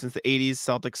I've seen since the 80s.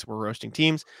 Celtics were roasting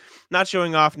teams. Not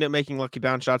showing off, not making lucky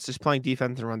bounce shots, just playing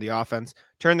defense and run the offense.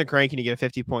 Turn the crank and you get a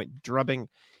 50-point drubbing.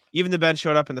 Even the bench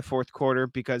showed up in the fourth quarter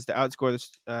because to outscore the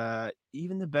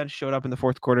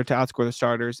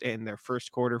starters in their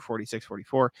first quarter,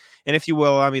 46-44. And if you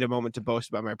will, allow me a moment to boast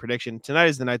about my prediction. Tonight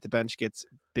is the night the bench gets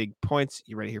big points.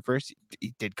 You ready here first?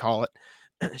 He did call it.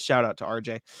 Shout out to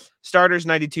RJ. Starters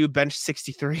 92, bench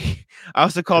 63. I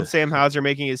also called Sam Hauser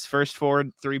making his first 4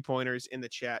 3-pointers in the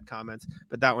chat comments,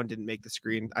 but that one didn't make the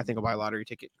screen. I think I'll buy a lottery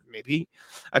ticket, maybe.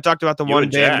 I talked about the one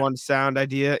band, one sound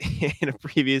idea in a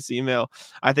previous email.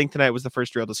 I think tonight was the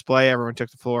first real display. Everyone took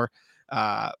the floor,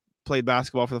 played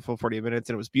basketball for the full 40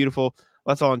 minutes, and it was beautiful.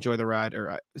 Let's all enjoy the ride.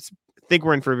 I think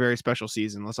we're in for a very special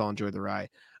season. Let's all enjoy the ride.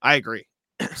 I agree.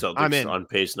 Celtics I'm in. On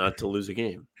pace not to lose a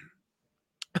game.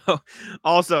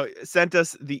 Also sent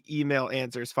us the email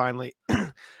answers finally.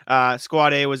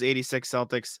 Squad A was 86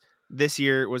 Celtics. This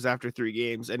year was after 3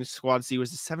 games, and Squad C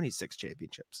was the 76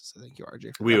 championships. So thank you,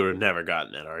 RJ. We would have never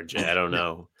gotten that, RJ. I don't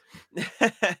know.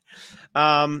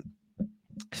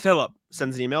 Philip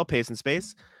sends an email, pace and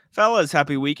space. Fellas,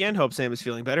 happy weekend. Hope Sam is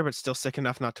feeling better, but still sick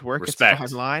enough not to work. Respect.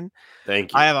 It's online.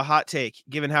 Thank you. I have a hot take.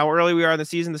 Given how early we are in the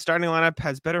season, the starting lineup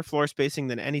has better floor spacing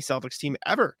than any Celtics team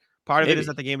ever. Part of it is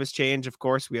that the game has changed. Of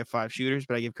course, we have 5 shooters,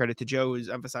 but I give credit to Joe, who's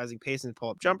emphasizing pace and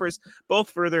pull-up jumpers.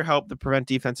 Both further help to prevent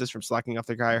defenses from slacking off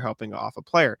their guy or helping off a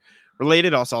player.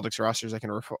 Related, all Celtics rosters I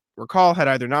can recall had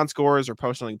either non-scorers or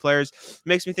post-league players.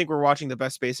 Makes me think we're watching the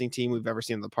best spacing team we've ever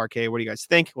seen on the parquet. What do you guys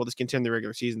think? Will this continue the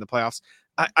regular season, the playoffs?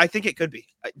 I think it could be.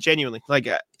 Genuinely.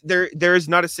 There is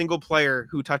not a single player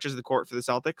who touches the court for the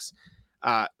Celtics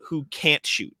who can't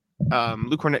shoot.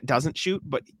 Luke Kornet doesn't shoot,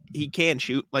 but he can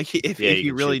shoot if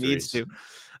he really needs to.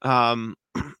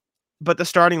 But the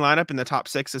starting lineup in the top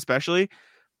 6 especially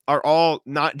are all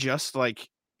not just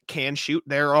can shoot.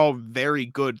 They're all very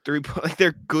good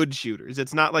they're good shooters.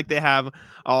 It's not like they have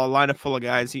a lineup full of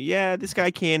guys who, this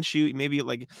guy can shoot. Maybe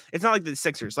it's not like the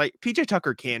Sixers. PJ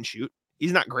Tucker can shoot.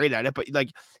 He's not great at it, but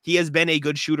he has been a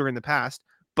good shooter in the past,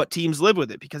 but teams live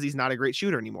with it because he's not a great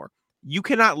shooter anymore. You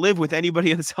cannot live with anybody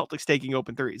in the Celtics taking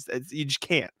open threes. You just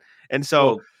can't. And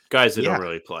so guys that don't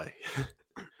really play.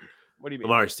 What do you mean?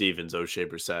 Lamar Stevens, O'Shea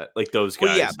Brissett, those guys.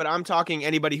 Well, yeah, but I'm talking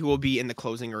anybody who will be in the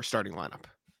closing or starting lineup.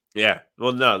 Yeah.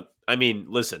 Well, no. I mean,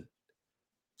 listen.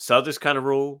 Celtics kind of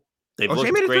rule. They've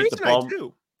looked great. The ball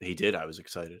too. He did. I was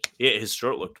excited. Yeah, his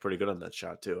stroke looked pretty good on that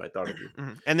shot too. I thought of you.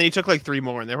 Mm-hmm. And then he took 3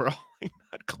 more, and they were all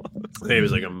not close. I think it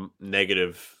was like a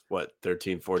negative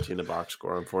 13, 14 the box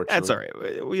score. Unfortunately, That's all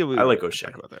right. We I like can O'Shea.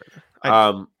 talk about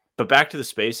that. But back to the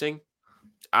spacing,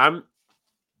 I'm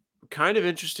kind of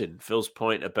interested in Phil's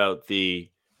point about the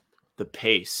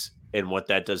pace and what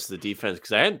that does to the defense,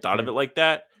 because I hadn't thought of it like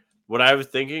that. What I was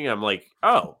thinking, I'm like,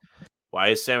 oh, why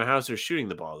is Sam Hauser shooting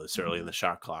the ball this early in the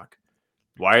shot clock?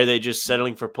 Why are they just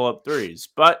settling for pull-up threes?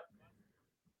 But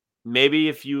maybe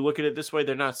if you look at it this way,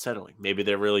 they're not settling. Maybe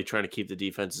they're really trying to keep the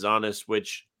defenses honest,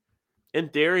 which in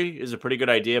theory is a pretty good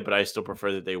idea, but I still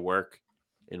prefer that they work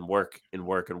and work and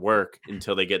work and work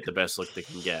until they get the best look they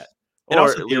can get. And Or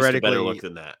also at least a better theoretically, look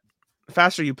than that. The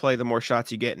faster you play, the more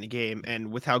shots you get in a game.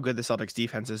 And with how good the Celtics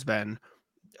defense has been,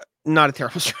 not a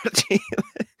terrible strategy.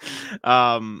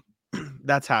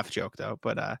 That's half joke though.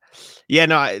 But yeah,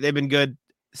 no, they've been good.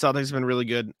 Celtics have been really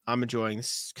good. I'm enjoying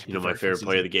this. You know my favorite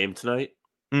play of the game tonight?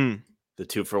 The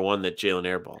 2-for-1 that Jalen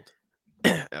airballed.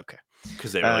 Okay.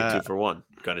 Because they were like 2 for 1.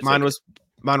 Mine was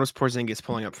Porzingis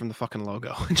pulling up from the fucking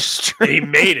logo. He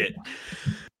made it.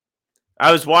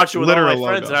 I was watching with all my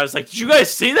friends, and I was like, "Did you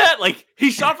guys see that? Like,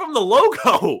 he shot from the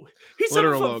logo. He's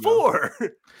 7'4".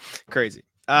 Crazy.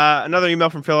 Another email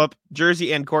from Philip.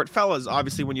 Jersey and court, fellas.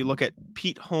 Obviously, when you look at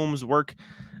Pete Holmes' work,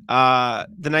 the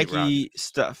Nike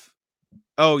stuff.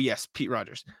 Oh yes, Pete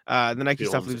Rogers. The Nike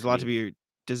stuff leaves a lot to be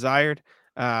desired.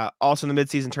 Also, in the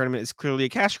midseason tournament is clearly a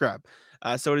cash grab.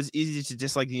 So it is easy to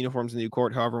dislike the uniforms in the new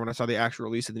court. However, when I saw the actual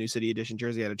release of the new City Edition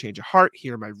jersey, I had a change of heart.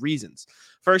 Here are my reasons.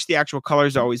 First, the actual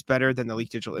colors are always better than the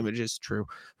leaked digital images. True.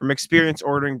 From experience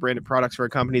ordering branded products for a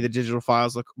company, the digital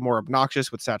files look more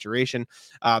obnoxious with saturation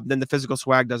than the physical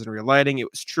swag does in real lighting. It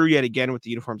was true yet again with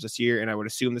the uniforms this year, and I would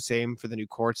assume the same for the new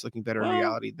courts, looking better in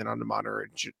reality than on the monitor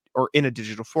or in a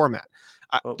digital format.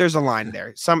 There's a line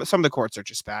there. Some of the courts are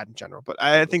just bad in general, but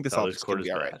I think the Celtics could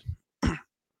be all right.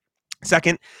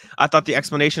 Second, I thought the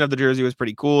explanation of the jersey was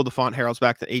pretty cool. The font heralds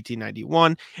back to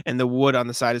 1891, and the wood on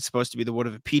the side is supposed to be the wood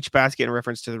of a peach basket in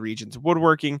reference to the region's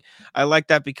woodworking. I like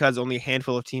that because only a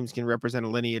handful of teams can represent a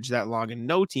lineage that long, and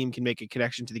no team can make a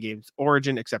connection to the game's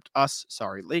origin except us.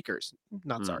 Sorry, Lakers.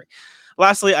 Not sorry.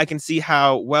 Lastly, I can see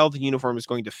how well the uniform is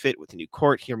going to fit with the new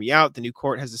court. Hear me out. The new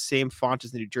court has the same font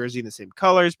as the new jersey and the same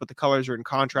colors, but the colors are in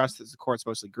contrast as the court's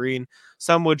mostly green.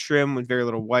 Some wood trim with very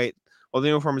little white. While the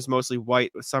uniform is mostly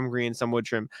white with some green, some wood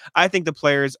trim, I think the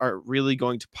players are really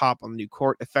going to pop on the new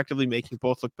court, effectively making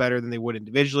both look better than they would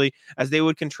individually, as they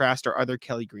would contrast our other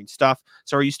Kelly Green stuff.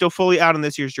 So are you still fully out on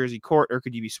this year's jersey court, or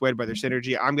could you be swayed by their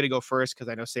synergy? I'm going to go first because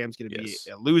I know Sam's going to be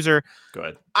a loser. Go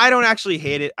ahead. I don't actually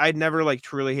hate it. I'd never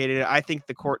truly hated it. I think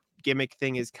the court gimmick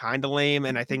thing is kind of lame,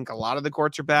 and I think a lot of the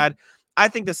courts are bad. I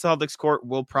think the Celtics court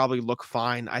will probably look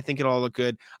fine. I think it'll all look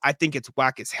good. I think it's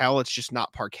whack as hell. It's just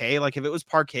not parquet. Like if it was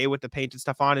parquet with the painted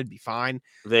stuff on, it'd be fine.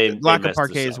 Lack of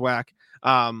parquet is whack.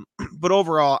 But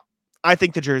overall, I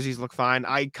think the jerseys look fine.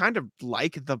 I kind of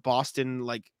like the Boston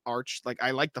arch.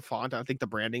 I like the font. I think the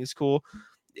branding is cool.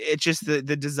 It's just the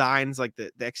designs, the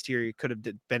exterior could have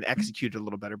been executed a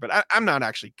little better. But I'm not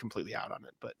actually completely out on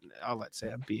it. But I'll let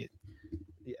Sam be it.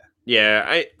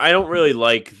 Yeah, I don't really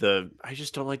I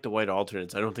just don't like the white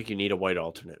alternates. I don't think you need a white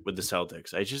alternate with the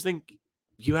Celtics. I just think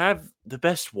you have the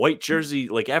best white jersey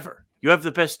ever. You have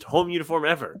the best home uniform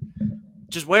ever.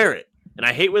 Just wear it. And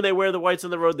I hate when they wear the whites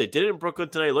on the road. They did it in Brooklyn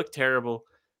tonight. It looked terrible.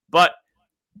 But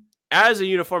as a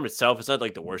uniform itself, it's not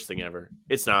the worst thing ever.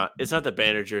 It's not. It's not the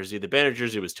banner jersey. The banner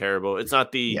jersey was terrible. It's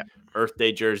not the Earth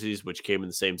Day jerseys, which came in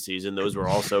the same season. Those were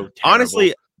also terrible.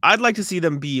 Honestly, I'd like to see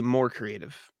them be more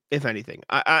creative. If anything,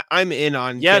 I'm in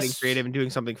on getting creative and doing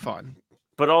something fun,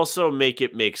 but also make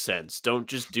it make sense. Don't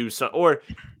just do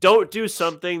don't do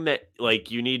something that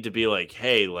you need to be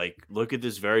hey, look at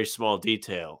this very small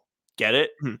detail. Get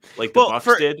it? Like the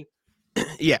Bucks did.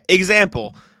 Yeah.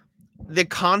 Example: the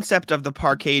concept of the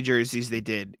parquet jerseys they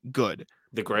did good.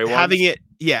 The gray ones,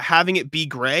 having it be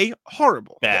gray,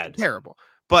 horrible, bad, terrible.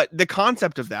 But the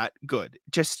concept of that good,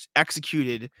 just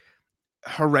executed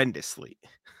horrendously.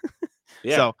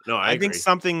 Yeah, so no, I agree.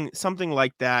 think something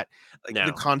like that,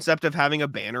 the concept of having a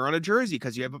banner on a jersey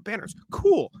because you have banners,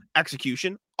 cool.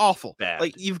 Execution, awful.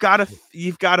 Bad. You've got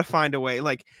to find a way.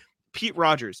 Pete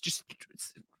Rogers, just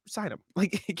sign him.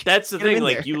 That's the thing.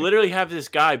 You literally have this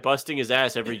guy busting his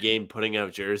ass every game, putting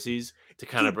out jerseys to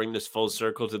kind of bring this full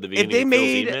circle to the beginning. If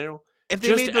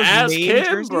they made those ask main him,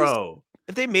 jerseys, bro.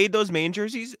 If they made those main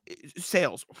jerseys,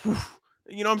 sales.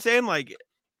 You know what I'm saying?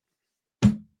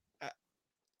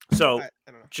 So,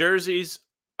 jerseys,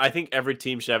 I think every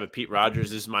team should have a Pete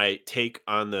Rogers is my take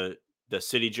on the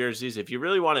city jerseys. If you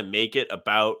really want to make it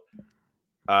about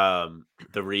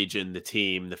the region, the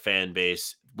team, the fan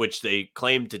base, which they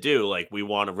claim to do. Like, we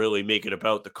want to really make it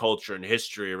about the culture and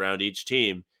history around each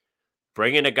team.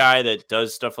 Bring in a guy that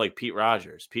does stuff like Pete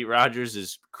Rogers. Pete Rogers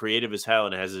is creative as hell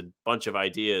and has a bunch of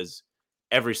ideas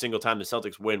every single time the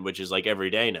Celtics win, which is like every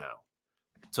day now.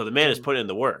 So the man has put in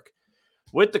the work.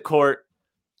 With the court,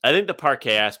 I think the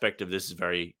parquet aspect of this is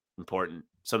very important.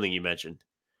 Something you mentioned.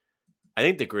 I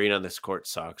think the green on this court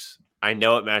sucks. I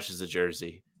know it matches the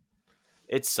jersey.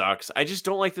 It sucks. I just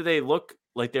don't like that they look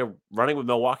like they're running with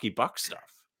Milwaukee Bucks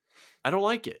stuff. I don't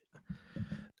like it.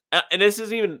 And this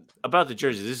isn't even about the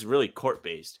jersey. This is really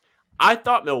court-based. I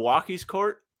thought Milwaukee's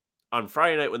court on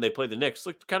Friday night when they played the Knicks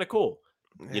looked kind of cool.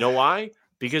 You know why?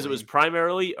 Because it was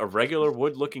primarily a regular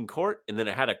wood-looking court, and then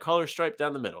it had a color stripe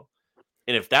down the middle.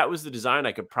 And if that was the design,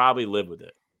 I could probably live with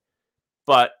it.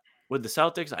 But with the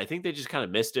Celtics, I think they just kind of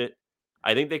missed it.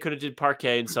 I think they could have did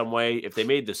parquet in some way. If they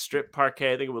made the strip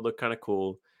parquet, I think it would look kind of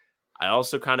cool. I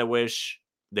also kind of wish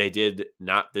they did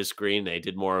not this green. They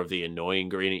did more of the annoying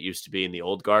green it used to be in the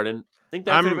old Garden. I think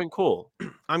that could have been cool.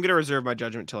 I'm going to reserve my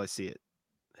judgment until I see it.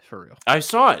 For real. I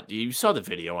saw it. You saw the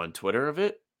video on Twitter of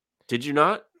it. Did you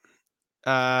not?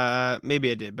 Maybe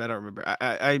I did, but I don't remember.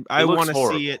 I want to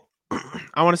see it.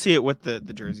 I want to see it with the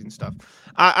jersey and stuff.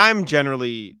 I'm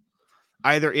generally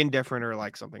either indifferent or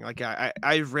like something. Like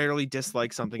I rarely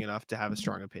dislike something enough to have a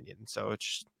strong opinion. So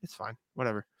it's fine.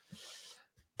 Whatever.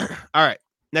 All right.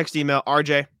 Next email,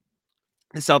 RJ.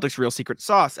 The Celtics real secret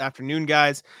sauce. Afternoon,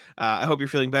 guys. I hope you're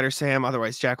feeling better, Sam.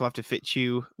 Otherwise, Jack will have to fit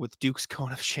you with Duke's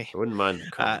cone of shame. I wouldn't mind.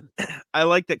 I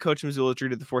like that Coach Mazzulla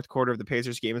treated the fourth quarter of the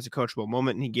Pacers game as a coachable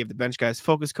moment, and he gave the bench guys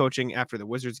focus coaching after the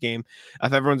Wizards game.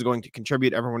 If everyone's going to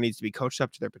contribute, everyone needs to be coached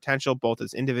up to their potential, both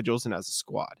as individuals and as a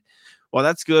squad. Well,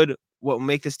 that's good. What will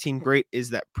make this team great is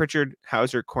that Pritchard,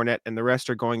 Hauser, Kornet, and the rest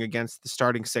are going against the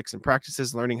starting six in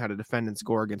practices, learning how to defend and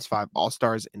score against 5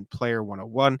 All-Stars in Player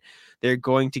 101. They're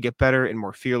going to get better and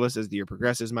more fearless as the year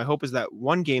progresses. My hope is that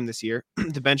one game this year,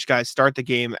 the bench guys start the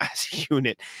game as a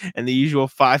unit, and the usual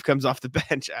 5 comes off the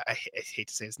bench. I hate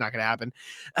to say it's not going to happen.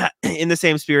 In the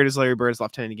same spirit as Larry Bird's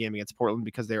left-handed game against Portland,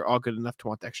 because they're all good enough to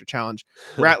want the extra challenge.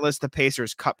 Ratless, the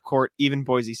Pacers, Cup Court, even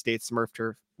Boise State Smurf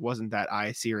Turf wasn't that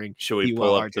eye-searing. Should we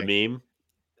pull up the meme?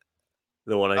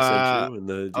 The one I sent you in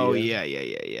the DM? Oh,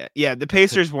 yeah. The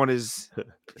Pacers one is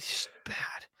bad.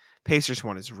 Pacers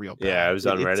one is real bad. Yeah, I was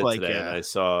on Reddit today and I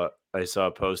saw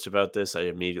a post about this. I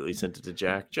immediately sent it to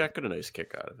Jack. Jack got a nice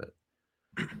kick out of it.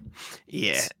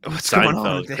 Yeah. What's going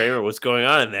on? Kramer, what's going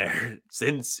on in there? It's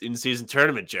in-season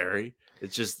tournament, Jerry.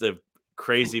 It's just the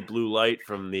crazy blue light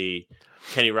from the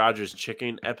Kenny Rogers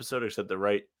chicken episode, except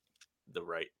the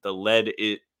lead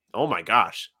is, oh my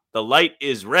gosh. The light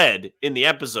is red in the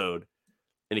episode.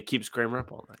 And it keeps Kramer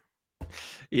up all night.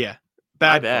 Yeah.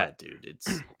 Bad, dude.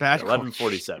 It's bad.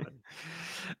 11:47.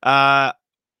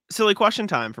 Silly question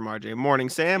time from RJ. Morning,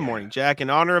 Sam. Yeah. Morning, Jack. In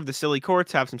honor of the silly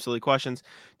courts, have some silly questions.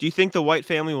 Do you think the White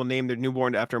family will name their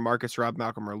newborn after Marcus, Rob,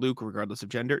 Malcolm, or Luke, regardless of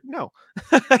gender? No,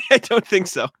 I don't think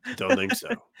so. Don't think so.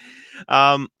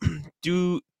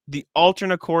 Do the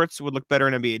alternate courts would look better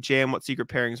in NBA Jam? What secret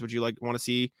pairings would you want to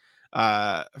see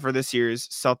for this year's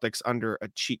Celtics under a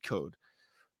cheat code?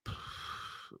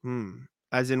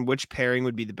 As in, which pairing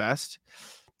would be the best?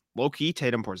 Low-key,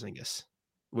 Tatum Porzingis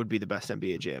would be the best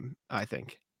NBA Jam, I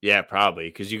think. Yeah, probably,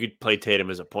 because you could play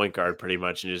Tatum as a point guard pretty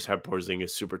much and just have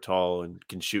Porzingis super tall and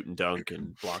can shoot and dunk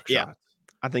and block shots.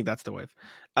 I think that's the wave.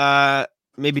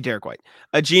 Maybe Derek White.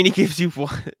 A genie gives you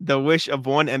the wish of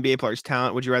one NBA player's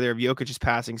talent. Would you rather have Jokic's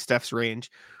passing, Steph's range,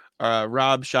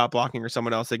 Rob shot blocking, or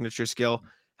someone else's signature skill?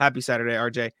 Happy Saturday,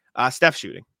 RJ. Steph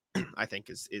shooting, I think,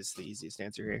 is the easiest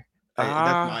answer here.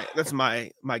 That's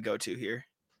my go-to here.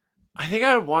 I think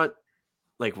I would want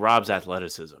Rob's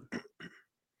athleticism.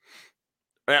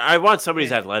 I want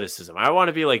somebody's athleticism. I want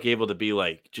to be able to be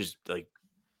a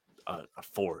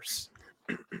force.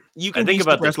 You can think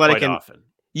about this quite often.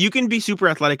 You can be super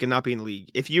athletic and not be in the league.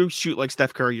 If you shoot like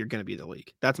Steph Curry, you're going to be in the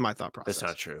league. That's my thought process.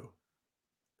 That's not true.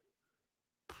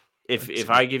 If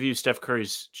I give you Steph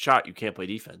Curry's shot, you can't play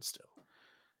defense still.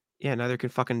 Yeah, neither can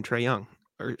fucking Trae Young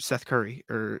or Seth Curry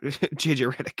or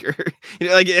JJ Redick.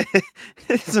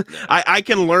 I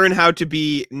can learn how to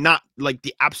be not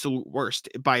the absolute worst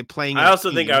by playing. I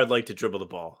also think I would like to dribble the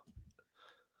ball.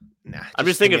 Nah, I'm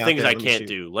just thinking of things I can't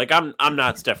do. I'm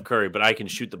not Steph Curry, but I can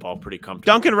shoot the ball pretty comfortably.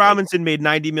 Duncan Robinson made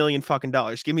 $90 million fucking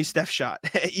dollars. Give me Steph shot.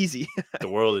 Easy. The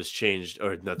world has changed,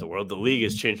 or not the world. The league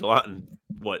has changed a lot in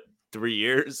 3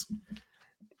 years.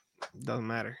 Doesn't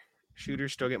matter.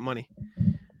 Shooters still get money.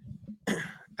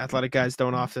 Athletic guys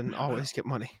don't often always get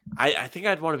money. I think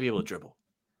I'd want to be able to dribble.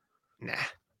 Nah,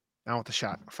 I want the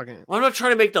shot. Well, I'm not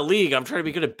trying to make the league. I'm trying to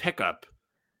be good at pickup.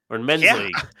 or in men's Yeah,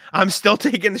 league. I'm still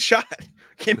taking the shot.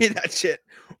 Give me that shit.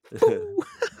 Woo!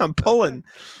 I'm pulling.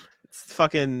 It's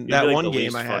fucking He'd that be like one the game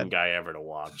least I fun had. guy ever to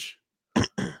watch.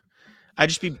 I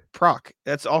just be Proc.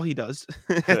 That's all he does.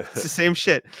 It's the same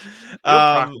shit. You know,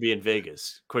 Brock will be in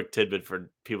Vegas. Quick tidbit for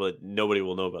people that nobody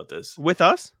will know about this. With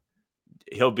us?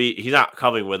 He's not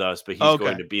coming with us, but he's Okay.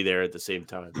 going to be there at the same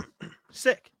time.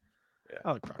 Sick. Yeah.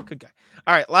 I like Proc. Good guy.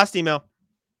 All right, last email.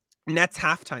 Nets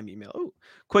halftime email. Ooh,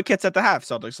 quick hits at the half.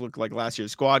 Celtics look like last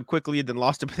year's squad. Quickly, then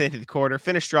lost to the end of the quarter.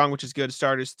 Finished strong, which is good.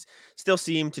 Starters still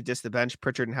seem to diss the bench.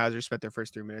 Pritchard and Hauser spent their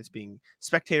first 3 minutes being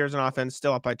spectators on offense.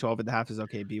 Still up by 12 at the half is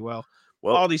okay. Be well.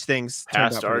 Well, All these things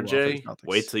turned past out pretty well for the RJ, Celtics.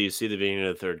 wait till you see the beginning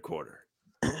of the third quarter.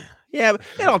 Yeah, but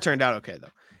it all turned out okay,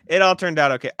 though. It all turned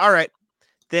out okay. All right.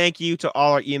 Thank you to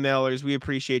all our emailers. We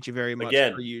appreciate you very much,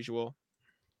 Again, per usual.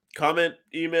 Comment,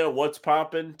 email, what's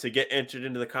poppin' to get entered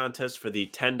into the contest for the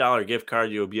 $10 gift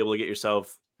card. You'll be able to get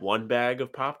yourself 1 bag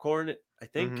of popcorn, I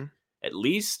think, at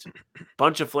least.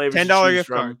 Bunch of flavors $10 to choose gift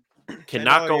from. card.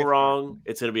 Cannot $10 go gift wrong.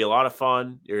 It's going to be a lot of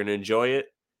fun. You're going to enjoy it.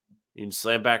 You can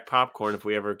slam back popcorn if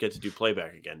we ever get to do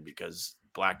playback again because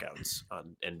blackouts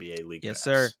on NBA League Yes, Pass.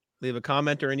 sir. Leave a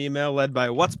comment or an email led by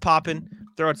what's poppin'.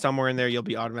 Throw it somewhere in there. You'll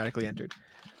be automatically entered.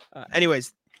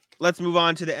 Anyways, let's move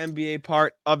on to the NBA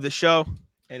part of the show,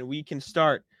 and we can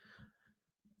start.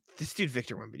 This dude,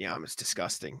 Victor Wembanyama, is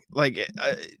disgusting. Like,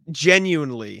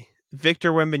 genuinely,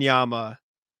 Victor Wembanyama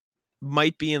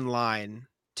might be in line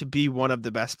to be one of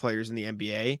the best players in the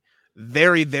NBA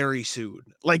very, very soon.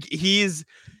 Like,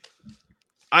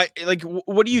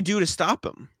 what do you do to stop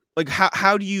him? Like,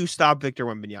 how do you stop Victor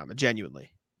Wembanyama?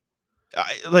 Genuinely,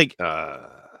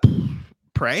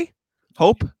 pray,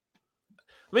 hope.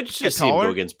 I'm interested to see him go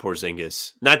against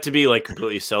Porzingis. Not to be like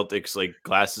completely Celtics, like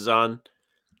glasses on,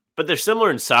 but they're similar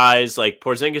in size. Like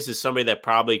Porzingis is somebody that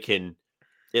probably can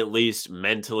at least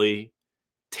mentally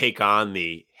take on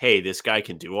the, hey, this guy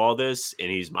can do all this and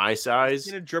he's my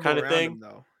size kind of thing.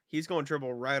 Though he's going to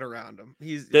dribble right around him.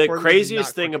 The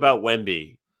craziest thing about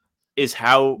Wemby is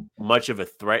how much of a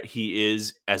threat he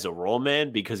is as a roll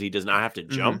man because he does not have to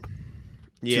jump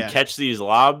to catch these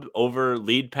lob over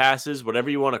lead passes, whatever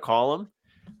you want to call them.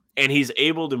 And he's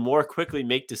able to more quickly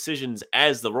make decisions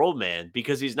as the roll man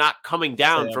because he's not coming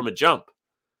down from a jump.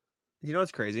 You know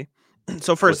what's crazy?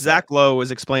 So first, Zach Lowe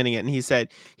was explaining it, and he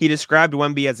said he described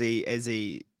Wemby as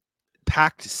a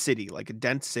packed city, like a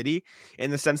dense city, in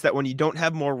the sense that when you don't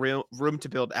have more room to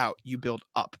build out, you build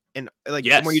up. And when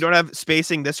you don't have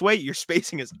spacing this way, your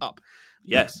spacing is up.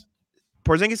 Yes.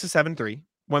 Porzingis is 7'3".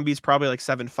 Wemby's probably like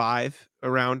 7'5",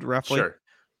 around roughly. Sure.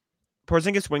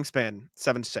 Porzingis wingspan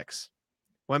 7'6".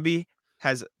 Wemby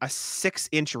has a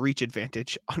 6-inch reach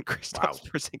advantage on Kristaps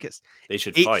Porzingis. They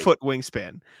should 8-foot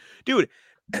wingspan, dude.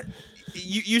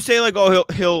 You say like, oh,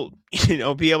 he'll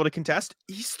be able to contest.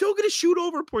 He's still gonna shoot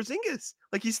over Porzingis.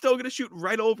 Like he's still gonna shoot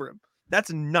right over him.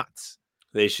 That's nuts.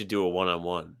 They should do a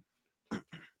 1-on-1.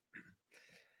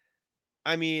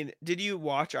 I mean, did you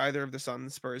watch either of the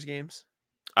Suns Spurs games?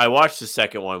 I watched the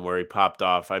second one where he popped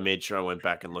off. I made sure I went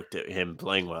back and looked at him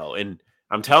playing well. And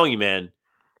I'm telling you, man,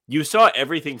 you saw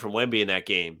everything from Wemby in that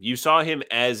game. You saw him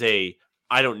as I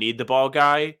don't need the ball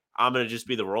guy. I'm going to just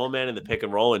be the roll man in the pick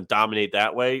and roll and dominate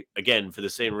that way. Again, for the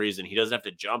same reason. He doesn't have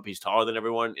to jump. He's taller than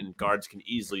everyone, and guards can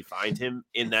easily find him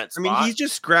in that spot. I mean, he's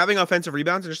just grabbing offensive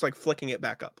rebounds and just like flicking it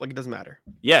back up. Like it doesn't matter.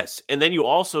 Yes. And then you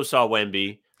also saw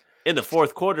Wemby in the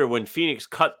fourth quarter when Phoenix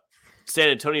cut San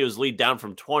Antonio's lead down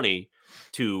from 20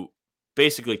 to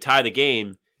basically tie the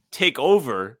game, take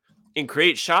over, and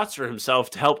create shots for himself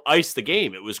to help ice the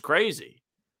game. It was crazy.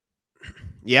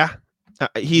 Yeah.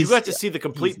 You got to see the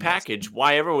complete package,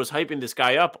 why everyone was hyping this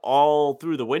guy up all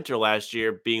through the winter last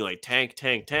year, being like tank,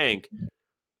 tank, tank.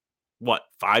 What,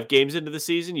 5 games into the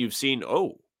season? You've seen,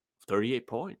 38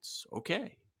 points.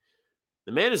 Okay.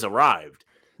 The man has arrived.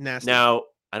 Nasty. Now,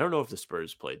 I don't know if the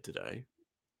Spurs played today.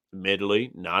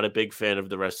 Admittedly, not a big fan of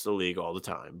the rest of the league all the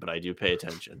time, but I do pay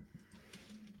attention.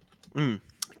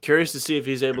 Curious to see if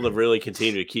he's able to really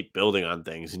continue to keep building on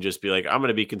things and just be like, I'm going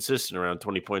to be consistent around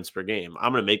 20 points per game.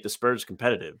 I'm going to make the Spurs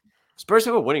competitive. Spurs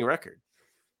have a winning record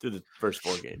through the first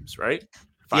 4 games, right?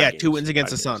 5 games, 2 wins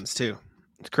against the Suns, too.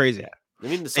 It's crazy. Yeah. I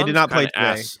mean, the Suns did not play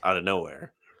today. Out of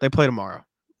nowhere. They play tomorrow.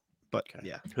 But,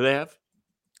 yeah. Who they have?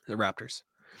 The Raptors.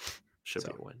 Should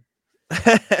be a win.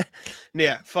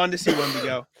 Yeah, fun to see when we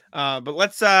go. But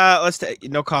let's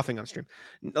no coughing on stream.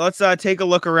 Let's take a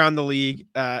look around the league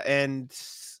and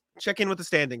check in with the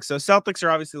standings. So Celtics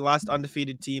are obviously the last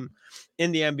undefeated team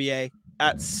in the NBA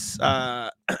at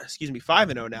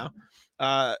 5-0 now.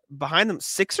 Behind them,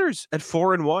 Sixers at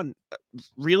 4-1,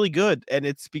 really good, and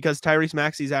it's because Tyrese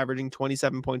Maxey's averaging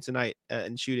 27 points a night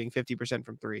and shooting 50%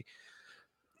 from three.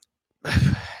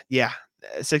 Yeah,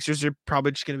 Sixers are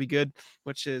probably just going to be good,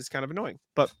 which is kind of annoying.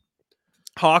 But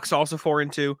Hawks also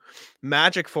 4-2,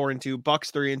 Magic 4-2,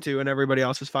 Bucks 3-2, and everybody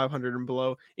else is 500 and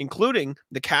below, including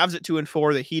the Cavs at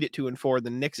 2-4, the Heat at 2-4, the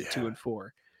Knicks at 2-4.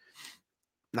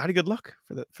 Not a good look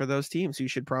for those teams. You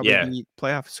should probably be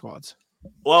playoff squads.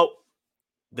 Well,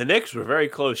 the Knicks were very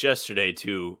close yesterday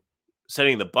to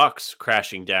sending the Bucks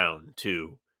crashing down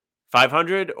to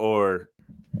 500 or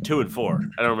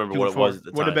 2-4. I don't remember what it was at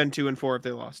the time. Would have been 2-4 if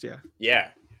they lost. Yeah. Yeah.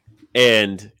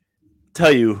 And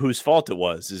tell you whose fault it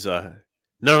was is none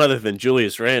other than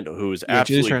Julius Randle, who was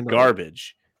absolutely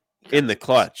garbage in the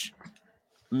clutch.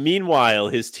 Meanwhile,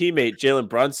 his teammate Jalen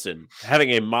Brunson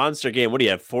having a monster game. What do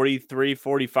you have? 43,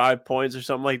 45 points or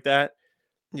something like that?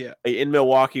 Yeah. In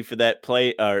Milwaukee for that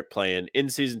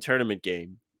in-season tournament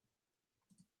game.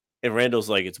 And Randall's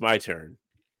like, it's my turn.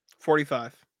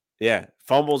 45. Yeah.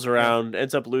 Fumbles around,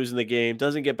 ends up losing the game,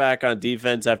 doesn't get back on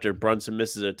defense after Brunson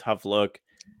misses a tough look,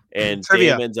 and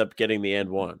Dame ends up getting the and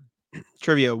one.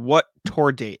 Trivia, what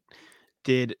tour date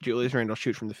did Julius Randle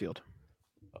shoot from the field?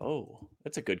 Oh,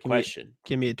 that's a good question.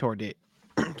 Give me a tour date.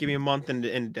 Give me a month and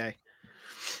a day.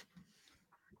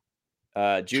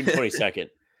 June 22nd.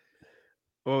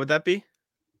 What would that be?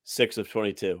 6 of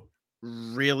 22.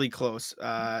 Really close.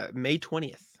 May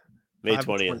 20th. May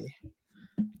 20th.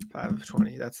 5 of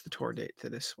 20. That's the tour date to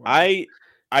this one.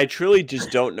 I truly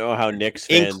just don't know how Knicks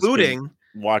fans including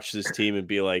can watch this team and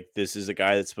be like, this is a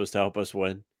guy that's supposed to help us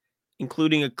win.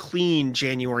 Including a clean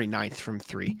January 9th from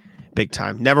 3. Big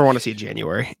time. Never want to see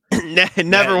January.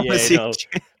 Never want to see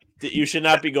You should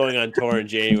not be going on tour in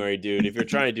January, dude. If you're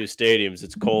trying to do stadiums,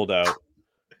 it's cold out.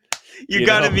 You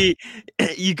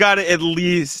gotta at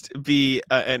least be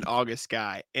an August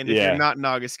guy. And if you're not an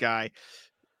August guy,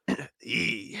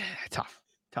 tough.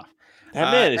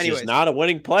 That man is just not a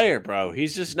winning player, bro.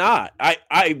 He's just not.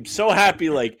 I'm so happy.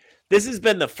 Like, this has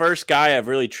been the first guy I've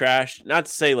really trashed. Not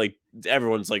to say like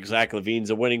everyone's like Zach LaVine's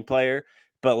a winning player,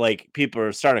 but like people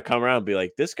are starting to come around and be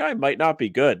like, this guy might not be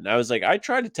good. And I was like, I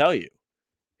tried to tell you,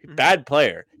 bad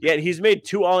player. Yet he's made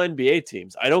 2 All-NBA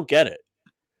teams. I don't get it.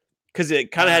 Because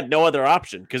it kind of had no other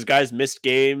option. Because guys missed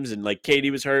games and like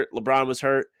KD was hurt, LeBron was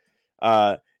hurt,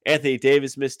 Anthony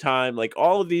Davis missed time. Like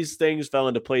all of these things fell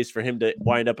into place for him to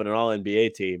wind up in an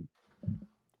All-NBA team.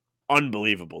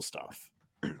 Unbelievable stuff.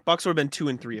 Bucks would have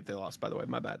been 2-3 if they lost, by the way.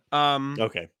 My bad.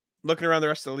 Okay. Looking around the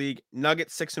rest of the league,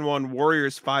 Nuggets 6-1,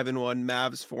 Warriors 5-1,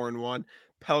 Mavs 4-1,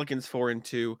 Pelicans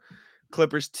 4-2,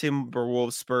 Clippers,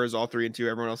 Timberwolves, Spurs all 3-2.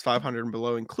 Everyone else 500 and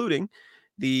below, including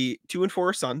the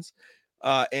 2-4 Suns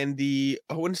and the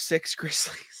 0-6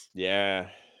 Grizzlies. Yeah,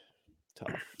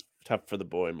 tough for the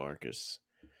boy Marcus.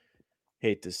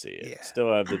 Hate to see it. Yeah.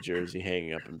 Still have the jersey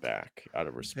hanging up and back out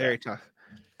of respect. Very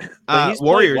tough.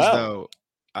 Warriors though.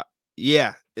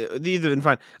 Yeah, these have been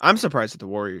fine. I'm surprised at the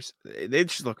Warriors. They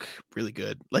just look really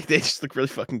good. Like they just look really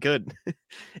fucking good.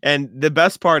 And the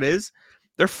best part is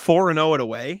they're 4-0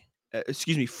 away.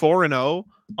 4-0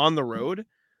 on the road.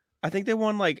 I think they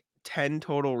won like 10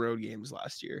 total road games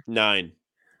last year. 9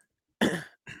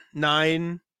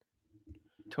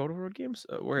 total road games.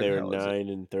 Where they were 9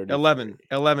 and 30. 11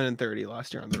 and 30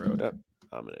 last year on the road.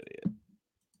 I'm an idiot.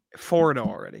 4-0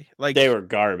 already. Like they were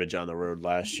garbage on the road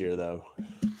last year, though.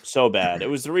 So bad. It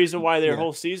was the reason why their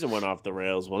whole season went off the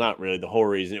rails. Well, not really the whole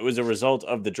reason. It was a result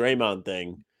of the Draymond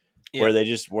thing, where they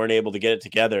just weren't able to get it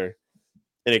together,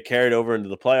 and it carried over into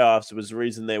the playoffs. It was the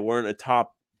reason they weren't a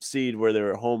top seed where they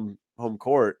were home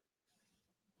court.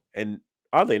 And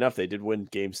oddly enough, they did win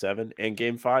Game 7 and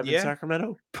Game 5 in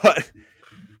Sacramento. But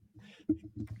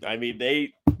I mean,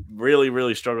 they really,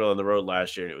 really struggled on the road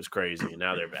last year, and it was crazy. And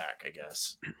now they're back, I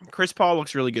guess. Chris Paul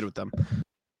looks really good with them.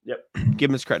 Yep. Give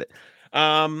him his credit.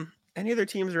 Any other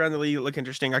teams around the league that look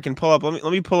interesting? I can pull up. Let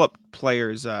me pull up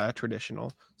players'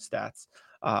 traditional stats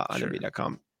on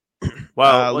NBA.com.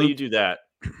 Well, you do that.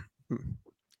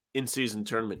 In-season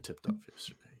tournament tipped off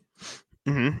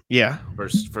yesterday. Yeah.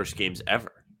 First games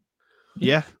ever.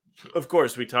 Yeah. Of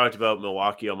course, we talked about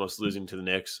Milwaukee almost losing to the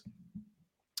Knicks.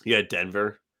 You had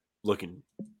Denver looking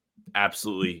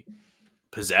absolutely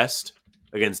possessed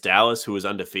against Dallas, who was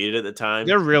undefeated at the time.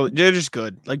 They're just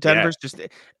good. Like Denver's just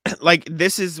like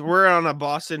we're on a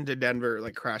Boston to Denver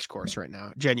like crash course right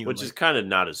now, genuinely. Which is kind of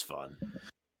not as fun. I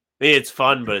mean, it's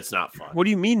fun, but it's not fun. What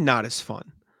do you mean not as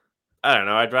fun? I don't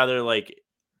know. I'd rather like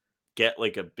get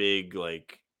like a big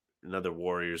like another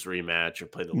Warriors rematch or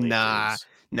play the Lakers. Nah.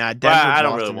 Denver. I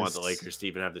don't really want the Lakers to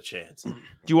even have the chance. Do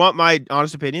you want my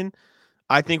honest opinion?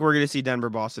 I think we're going to see Denver,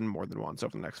 Boston more than once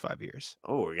over the next 5 years.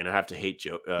 Oh, we're gonna have to hate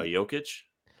Jokic.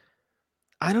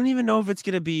 I don't even know if it's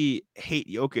going to be hate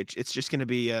Jokic. It's just going to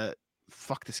be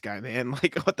fuck this guy, man.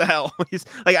 Like, what the hell? He's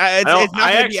like, it's not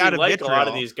going to be out of like vitriol. a lot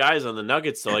of these guys on the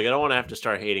Nuggets, though. Like, I don't want to have to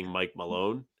start hating Mike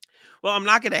Malone. Well, I'm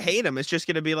not going to hate him. It's just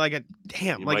going to be like a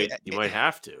damn. You might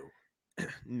have to.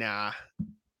 Nah.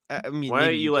 I mean, why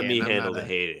don't you let me I'm handle not the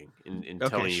hating and Okay,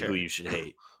 telling sure. you who you should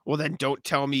hate? Well, then don't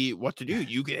tell me what to do.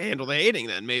 You can handle the hating.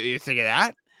 Then maybe you think of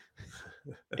that.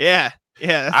 Yeah.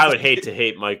 I would hate to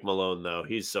hate Mike Malone, though.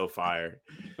 He's so fire.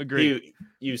 Agree.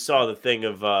 You saw the thing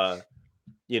of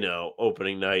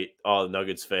opening night, all the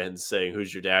Nuggets fans saying,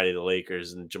 "Who's your daddy?" The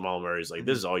Lakers, and Jamal Murray's like,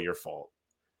 "This is all your fault,"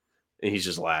 and he's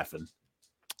just laughing.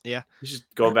 Yeah, he's just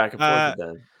going back and forth with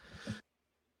them.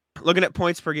 Looking at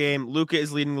points per game, Luka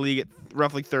is leading the league at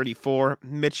roughly 34.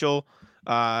 Mitchell,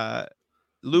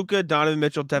 Luka, Donovan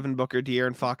Mitchell, Devin Booker,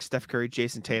 De'Aaron Fox, Steph Curry,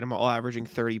 Jason Tatum, all averaging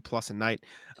 30 plus a night.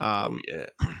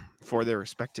 For their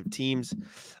respective teams.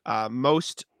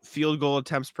 Most field goal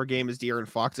attempts per game is De'Aaron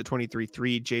Fox at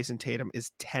 23-3. Jason Tatum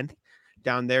is 10th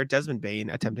down there. Desmond Bain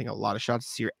attempting a lot of shots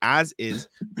this year, as is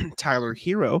Tyler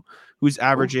Hero, who's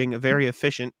averaging a very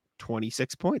efficient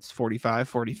 26 points, 45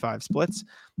 splits.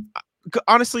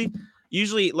 Honestly,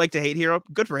 usually like to hate Hero.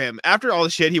 Good for him. After all the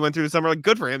shit he went through the summer, like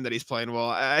good for him that he's playing well.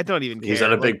 I don't even care. He's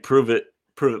on a big prove it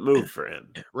move for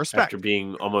him. Respect. After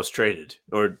being almost traded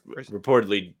or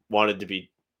reportedly wanted to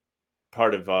be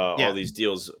part of all these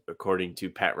deals, according to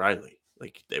Pat Riley.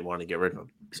 Like, they want to get rid of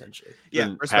him, essentially. Yeah,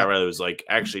 and Pat Riley was like,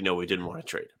 actually, no, we didn't want to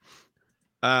trade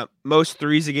him. Most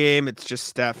threes a game, it's just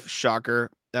Steph. Shocker.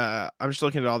 I'm just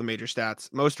looking at all the major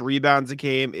stats. Most rebounds a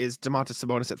game is Domantas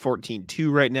Sabonis at 14-2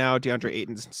 right now. DeAndre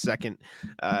Ayton's second.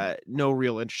 No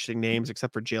real interesting names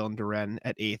except for Jalen Duren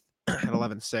at 8th at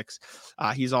 11-6.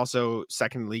 He's also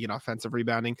second in the league in offensive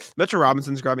rebounding. Mitchell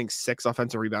Robinson's grabbing 6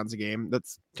 offensive rebounds a game.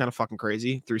 That's kind of fucking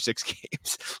crazy through 6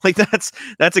 games. Like,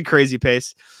 that's a crazy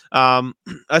pace.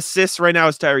 Assists right now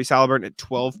is Tyrese Halliburton at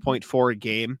 12.4 a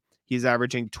game. He's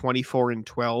averaging 24 and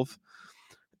 12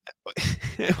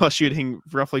 while shooting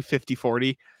roughly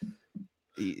 50-40.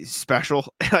 He's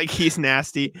special. Like, he's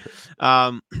nasty.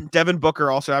 Devin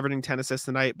Booker also averaging 10 assists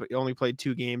tonight, but he only played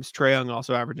 2 games. Trae Young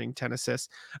also averaging 10 assists.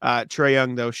 Trae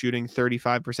Young, though, shooting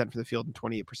 35% from the field and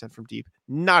 28% from deep.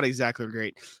 Not exactly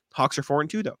great. Hawks are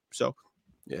 4-2, though. So,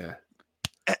 yeah,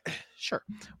 sure.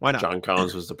 Why not? John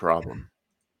Collins was the problem.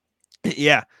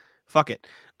 Yeah. Fuck it.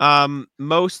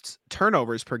 Most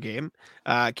turnovers per game.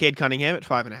 Cade Cunningham at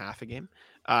 5.5 a game.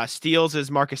 Steals is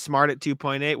Marcus Smart at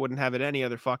 2.8. Wouldn't have it any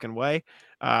other fucking way.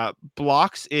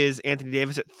 Blocks is Anthony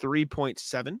Davis at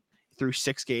 3.7 through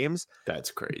 6 games.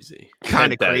 That's crazy.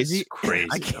 Kind of crazy. Crazy.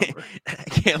 I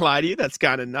can't lie to you. That's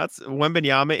kind of nuts.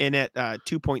 Wembanyama in at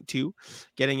 2.2,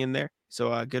 getting in there.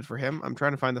 So good for him. I'm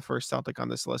trying to find the first Celtic on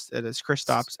this list. It is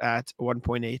Kristaps at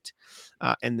 1.8,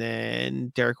 and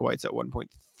then Derek White's at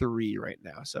 1.3 right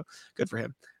now. So good for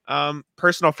him.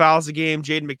 Personal fouls a game.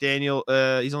 Jaden McDaniel,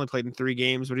 he's only played in 3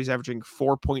 games, but he's averaging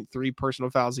 4.3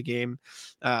 personal fouls a game.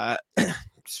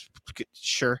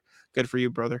 Sure. Good for you,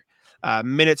 brother.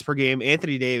 Minutes per game.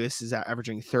 Anthony Davis is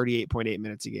averaging 38.8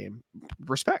 minutes a game.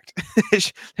 Respect.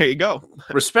 There you go.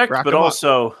 Respect, Rock but 'em up.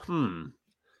 also,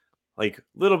 like a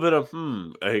little bit of,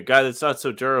 a guy that's not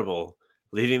so durable,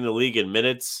 leading the league in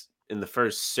minutes in the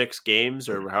first 6 games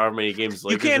or however many games.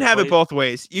 You can't have it both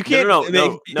ways. You can't.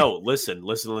 No. Listen.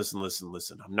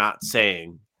 I'm not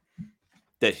saying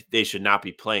that they should not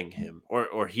be playing him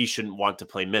or he shouldn't want to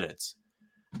play minutes.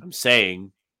 I'm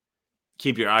saying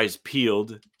keep your eyes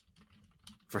peeled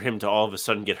for him to all of a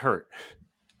sudden get hurt.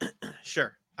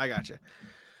 Sure. I gotcha.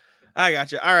 All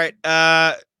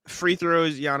right. Free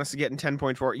throws. Giannis is getting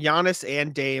 10.4. Giannis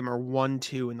and Dame are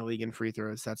 1-2 in the league in free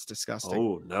throws. That's disgusting.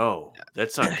 Oh, no.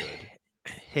 That's not good.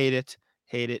 Hate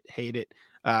it.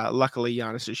 Luckily,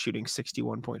 Giannis is shooting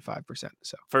 61.5%.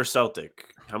 So first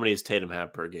Celtic, how many does Tatum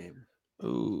have per game?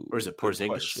 Ooh, or is it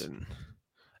Porzingis?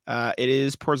 It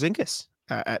is Porzingis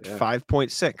at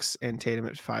 5.6 and Tatum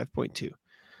at 5.2.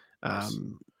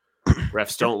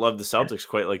 Refs don't love the Celtics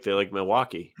quite like they like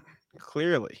Milwaukee.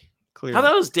 Clearly. How the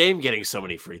hell is Dame getting so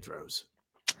many free throws?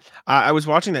 I was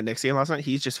watching that Knicks game last night.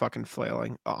 He's just fucking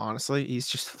flailing. Honestly,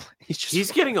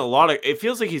 he's getting a lot of. It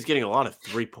feels like he's getting a lot of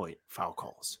 3-point foul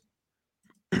calls.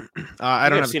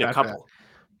 I've seen a couple.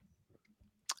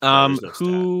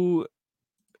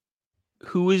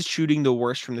 Who is shooting the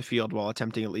worst from the field while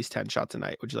attempting at least 10 shots a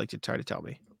night? Would you like to try to tell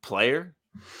me? Player?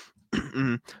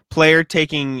 Player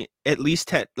taking at least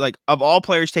 10, like of all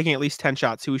players taking at least 10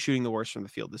 shots, who is shooting the worst from the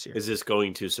field this year? Is this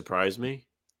going to surprise me?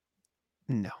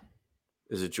 No.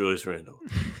 Is it Julius Randle?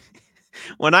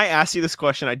 When I asked you this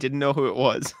question, I didn't know who it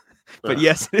was. But Ugh.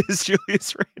 yes, it is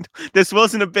Julius Randle. This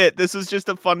wasn't a bit. This was just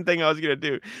a fun thing I was going to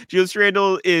do. Julius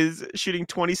Randle is shooting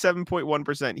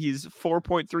 27.1%. He's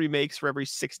 4.3 makes for every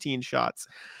 16 shots.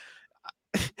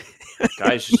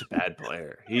 Guy's just a bad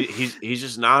player. He's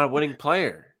just not a winning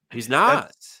player. He's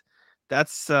not.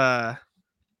 That's special.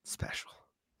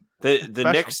 The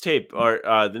Special. Knicks tape or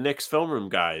the Knicks film room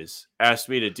guys asked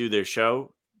me to do their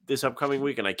show this upcoming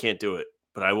week, and I can't do it,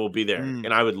 but I will be there.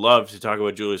 And I would love to talk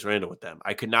about Julius Randle with them.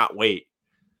 I could not wait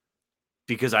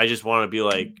because I just want to be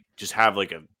like, just have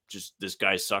like just this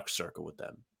guy sucks circle with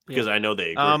them because I know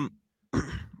they agree.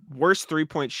 Worst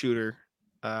 3-point shooter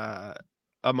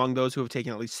among those who have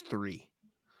taken at least 3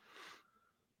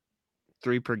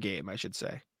 per game, I should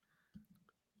say.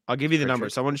 I'll give you the number.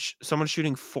 Someone's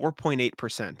shooting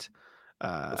 4.8%.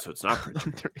 So it's not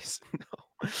Pritchard.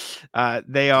 No.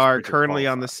 They are Pritchard currently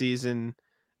qualify on the season.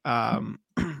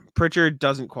 Pritchard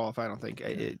doesn't qualify, I don't think.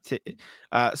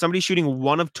 Somebody's shooting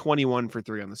 1 of 21 for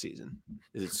 3 on the season.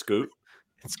 Is it Scoot?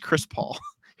 It's Chris Paul.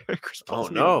 Chris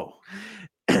Paul's no.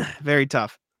 Very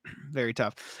tough. Very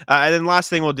tough. And then last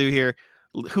thing we'll do here.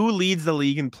 Who leads the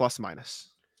league in plus minus?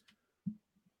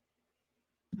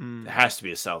 It has to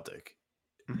be a Celtic.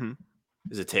 Mm-hmm.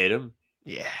 Is it Tatum?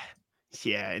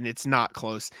 Yeah, and it's not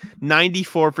close.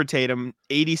 94 for Tatum,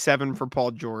 87 for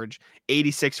Paul George,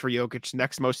 86 for Jokic.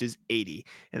 Next most is 80,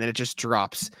 and then it just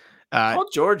drops. Paul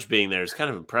George being there is kind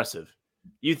of impressive.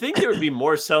 You think there would be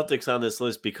more Celtics on this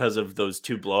list because of those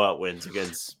 2 blowout wins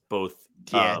against both,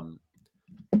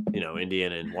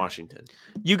 Indiana and Washington.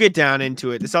 You get down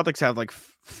into it. The Celtics have like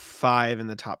 5 in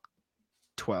the top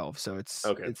 12, so it's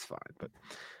fine. But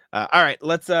all right,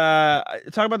 let's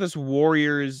talk about this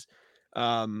Warriors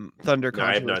Thunder controversy. No,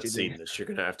 I have not seen this. You're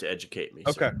gonna have to educate me.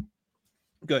 Okay,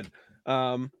 good.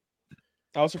 I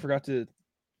also forgot to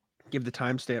give the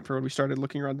timestamp for when we started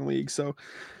looking around the league, so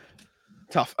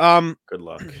tough. Good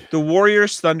luck. The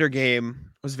Warriors Thunder game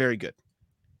was very good.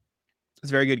 It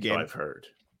was a very good game. So I've heard.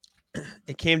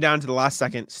 It came down to the last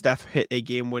second. Steph hit a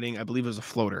game-winning, I believe it was a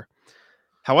floater.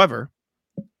 However,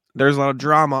 there's a lot of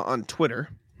drama on Twitter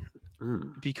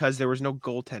because there was no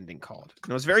goaltending called.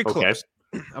 And it was very close.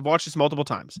 I've watched this multiple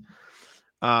times.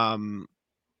 And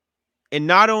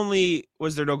not only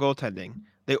was there no goaltending,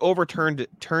 they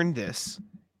turned this,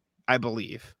 I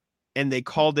believe, and they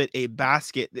called it a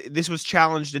basket. This was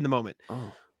challenged in the moment.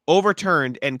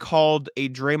 Overturned and called a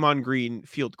Draymond Green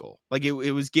field goal. Like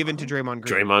it was given to Draymond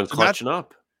Green. Draymond clutching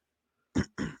up.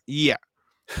 Yeah.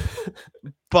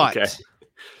 But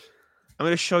I'm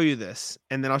going to show you this,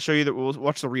 and then I'll show you that we'll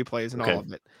watch the replays and all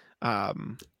of it.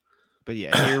 But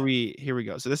yeah, here we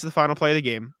go. So this is the final play of the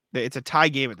game. It's a tie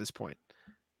game at this point.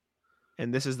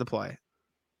 And this is the play.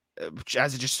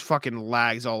 As it just fucking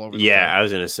lags all over. Yeah, I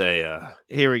was going to say.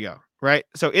 Here we go. Right?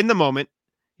 So in the moment,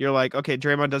 you're like, okay,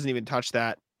 Draymond doesn't even touch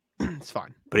that. It's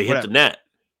fine. But he hit the net.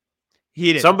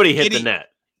 He did. Somebody hit the net.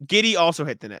 Giddey also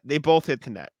hit the net. They both hit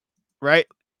the net. Right?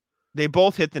 They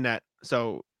both hit the net.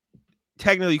 So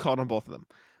technically you called on both of them.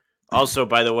 Also,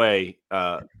 by the way,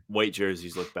 white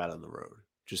jerseys look bad on the road.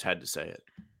 Just had to say it.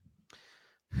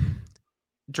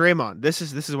 Draymond, this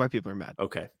is why people are mad.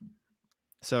 Okay.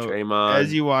 So Draymond,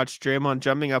 as you watch Draymond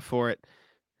jumping up for it,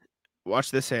 watch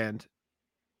this hand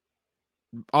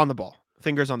on the ball,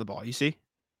 fingers on the ball. You see?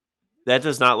 That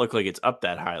does not look like it's up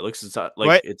that high. It looks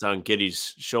like it's on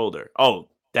Giddey's shoulder. Oh,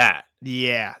 that.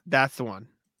 Yeah, that's the one.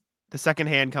 The second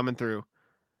hand coming through.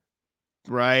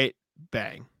 Right,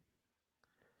 bang.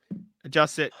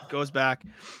 Adjusts it, goes back.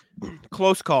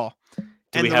 Close call.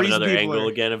 Do we have another angle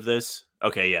again of this?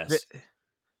 Okay, yes.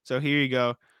 So here you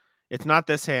go. It's not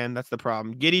this hand. That's the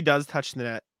problem. Giddey does touch the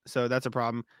net, so that's a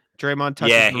problem. Draymond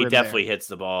touches the rim. Yeah, he definitely hits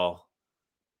the ball.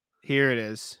 Here it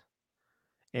is.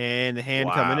 And the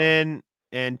hand coming in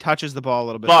and touches the ball a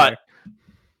little bit. But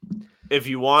if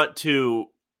you want to...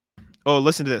 Oh,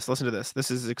 listen to this. Listen to this. This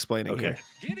is explaining here.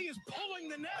 Giddey is pulling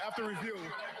the net. After review,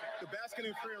 the basket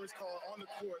interference call on the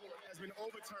court has been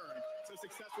overturned to a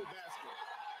successful basket.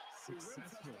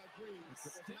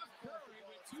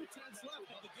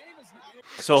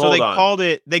 So hold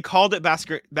on. They called it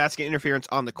basket interference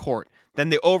on the court. Then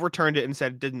they overturned it and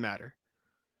said it didn't matter.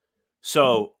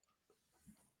 So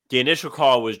the initial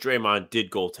call was Draymond did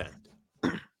goaltend.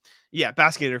 Yeah,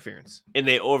 basket interference. And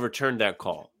they overturned that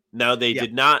call. Now they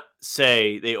did not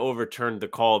say they overturned the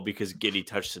call because Giddey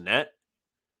touched the net.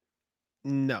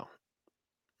 No.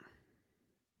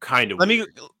 Kind of. Let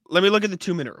me look at the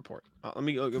 2-minute report. Let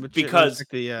me because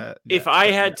if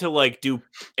I had to do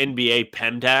NBA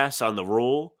PEMDAS on the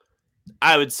rule,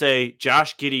 I would say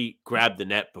Josh Giddey grabbed the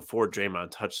net before Draymond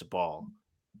touched the ball.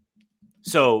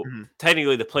 So Mhm.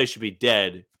 technically the play should be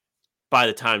dead by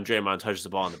the time Draymond touches the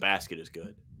ball in the basket is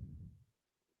good.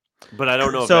 But I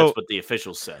don't know if So- that's what the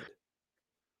officials said.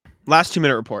 Last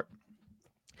 2-minute report.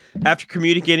 After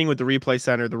communicating with the replay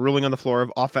center, the ruling on the floor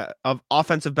of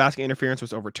offensive basket interference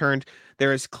was overturned.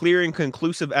 There is clear and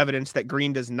conclusive evidence that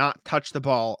Green does not touch the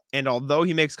ball, and although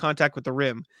he makes contact with the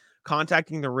rim,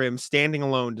 contacting the rim standing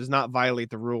alone does not violate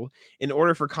the rule. In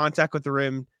order for contact with the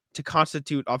rim to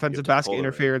constitute offensive to pull basket the rim.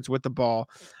 interference with the ball,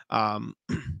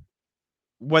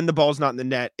 when the ball is not in the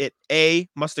net, it A,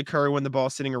 must occur when the ball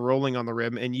is sitting or rolling on the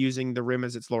rim and using the rim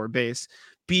as its lower base.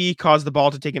 B, cause the ball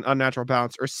to take an unnatural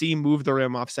bounce, or C, move the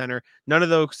rim off center. None of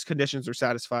those conditions are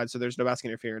satisfied, so there's no basket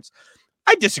interference.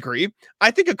 I disagree.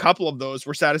 I think a couple of those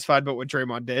were satisfied by what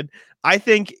Draymond did. I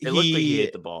think It looked like he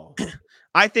hit the ball.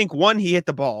 I think 1, he hit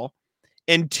the ball,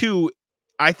 and 2,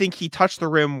 I think he touched the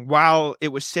rim while it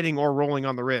was sitting or rolling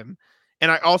on the rim. And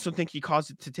I also think he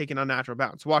caused it to take an unnatural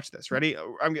bounce. Watch this. Ready?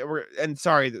 And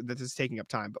sorry that this is taking up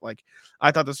time, but like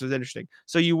I thought this was interesting.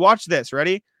 So you watch this.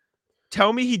 Ready?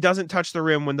 Tell me he doesn't touch the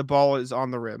rim when the ball is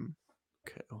on the rim.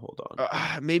 Okay, hold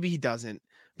on. Maybe he doesn't.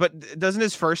 But doesn't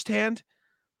his first hand?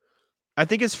 I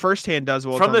think his first hand does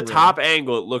well. From it's the on top rim.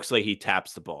 angle, it looks like he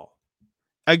taps the ball.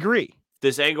 Agree.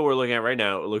 This angle we're looking at right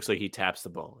now, it looks like he taps the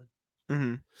ball.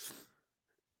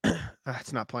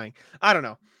 It's not playing. I don't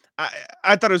know.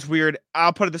 I thought it was weird.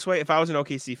 I'll put it this way: if I was an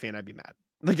OKC fan, I'd be mad.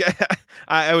 Like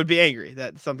I would be angry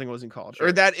that something wasn't called, or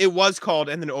Sure. that it was called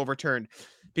and then overturned,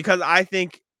 because I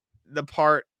think the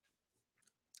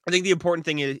important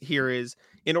thing here is,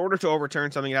 in order to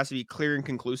overturn something, it has to be clear and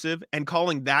conclusive. And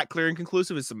calling that clear and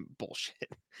conclusive is some bullshit,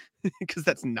 because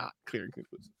that's not clear and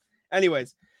conclusive.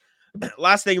 Anyways,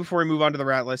 last thing before we move on to the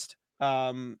rat list,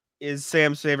 is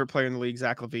Sam's favorite player in the league,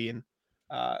 Zach LaVine.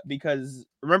 Because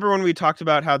remember when we talked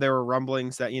about how there were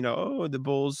rumblings that, the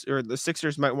Bulls or the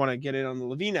Sixers might want to get in on the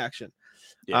LaVine action.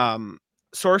 Yeah.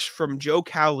 Source from Joe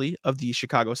Cowley of the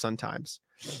Chicago Sun-Times.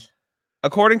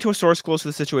 According to a source close to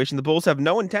the situation, the Bulls have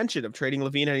no intention of trading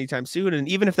LaVine anytime soon, and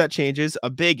even if that changes, a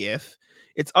big if,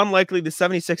 it's unlikely the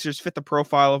 76ers fit the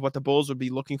profile of what the Bulls would be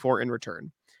looking for in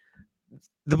return.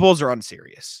 The Bulls are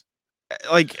unserious.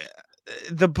 Like,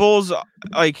 the Bulls,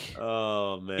 like,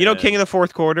 Oh man, King of the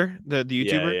Fourth Quarter, the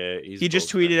YouTuber. Yeah, He just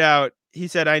tweeted out. He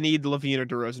said, "I need LaVine or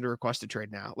DeRozan to request a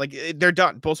trade now." Like, they're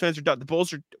done. Bulls fans are done. The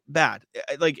Bulls are bad.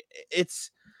 Like,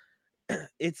 it's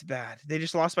bad. They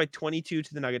just lost by 22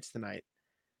 to the Nuggets tonight.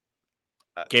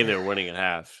 Game they were winning at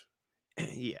half.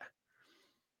 Yeah,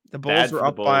 the Bad Bulls for were the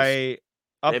up Bulls. by They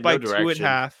have no 2 at direction.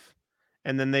 half,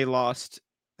 and then they lost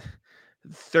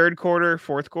third quarter,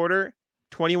 fourth quarter,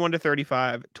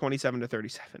 21-35,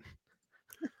 27-37.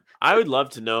 I would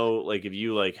love to know, like, if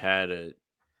you like had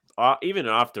even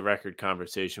an off the record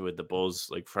conversation with the Bulls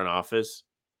like front office.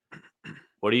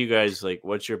 What do you guys like?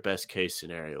 What's your best case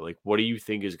scenario? Like, what do you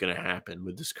think is going to happen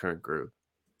with this current group?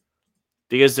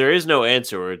 Because there is no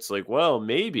answer where it's like, well,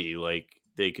 maybe like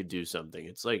they could do something.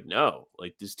 It's like, no,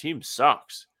 like this team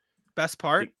sucks. Best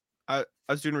part, I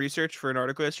was doing research for an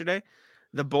article yesterday.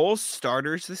 The Bulls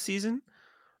starters this season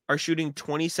are shooting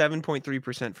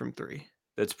 27.3% from 3.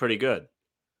 That's pretty good.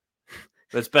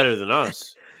 That's better than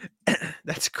us.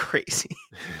 That's crazy.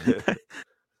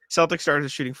 Celtics starters are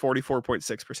shooting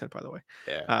 44.6%, by the way.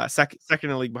 Yeah. Second in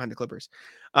the league behind the Clippers.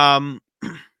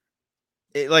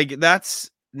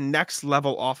 That's next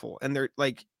level awful. And they're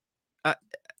like,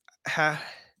 how?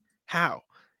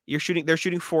 They're shooting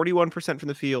 41% from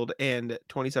the field and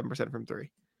 27% from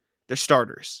 3. They're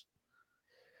starters.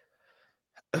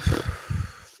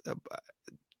 The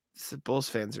Bulls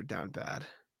fans are down bad.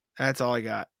 That's all I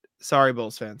got. Sorry,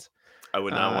 Bulls fans. I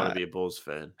would not want to be a Bulls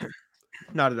fan.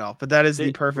 Not at all. But that is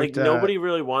the perfect. Like, nobody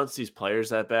really wants these players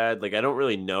that bad. Like, I don't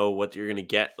really know what you're going to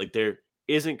get. Like, there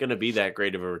isn't going to be that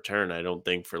great of a return, I don't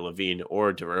think, for LaVine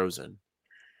or DeRozan.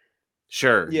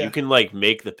 Sure, you can like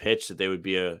make the pitch that they would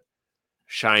be a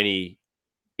shiny,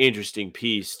 interesting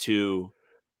piece to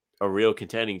a real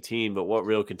contending team, but what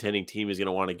real contending team is going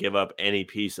to want to give up any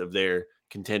piece of their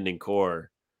contending core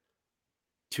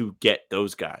to get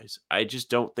those guys? I just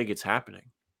don't think it's happening.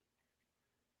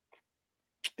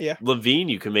 Yeah. LaVine,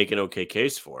 you can make an okay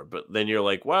case for, but then you're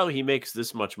like, well, he makes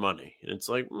this much money. And it's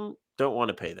like, don't want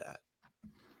to pay that.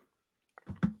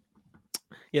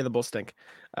 Yeah, the Bulls stink.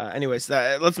 Anyways,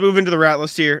 let's move into the rat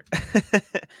list here.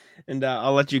 And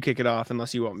I'll let you kick it off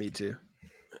unless you want me to.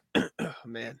 Oh,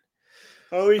 man.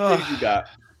 How many things you got?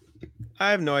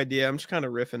 I have no idea. I'm just kind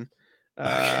of riffing.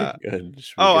 Good.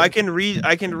 I can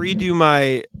redo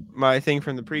my thing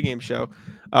from the pregame show.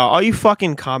 All you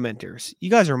fucking commenters, you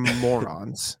guys are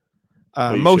morons.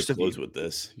 Well, you most should of you. close with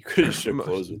this. You could should Most.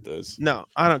 close with this. No,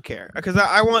 I don't care because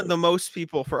I want the most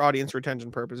people for audience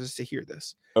retention purposes to hear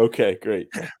this. Okay, great.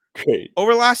 Great.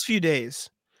 Over the last few days,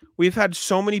 we've had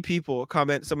so many people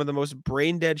comment some of the most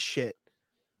brain dead shit.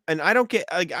 And I'm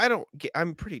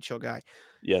a pretty chill guy.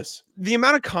 Yes. The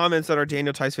amount of comments on our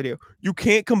Daniel Tice video, you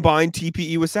can't combine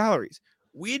TPE with salaries.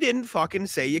 We didn't fucking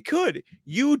say you could.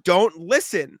 You don't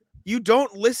listen. You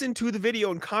don't listen to the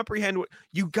video and comprehend what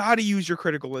you got to use your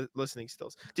critical listening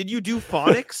skills. Did you do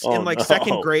phonics in like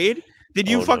second grade? Did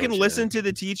you fucking listen to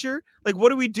the teacher? Like,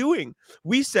 what are we doing?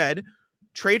 We said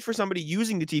trade for somebody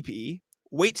using the TPE,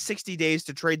 wait 60 days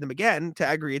to trade them again to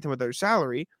aggregate them with their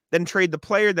salary, then trade the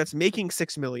player that's making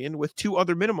 $6 million with 2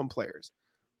 other minimum players.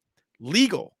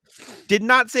 Legal. Did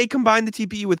not say combine the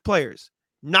TPE with players.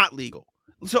 Not legal.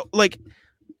 So, like,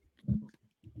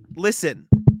 listen.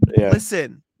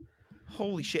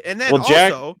 Holy shit. And then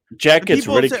Jack gets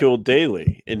ridiculed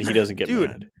daily, and he doesn't get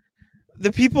mad.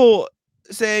 The people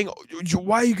saying,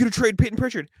 why are you going to trade Peyton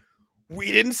Pritchard?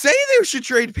 We didn't say they should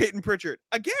trade Peyton Pritchard.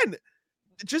 Again,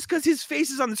 just because his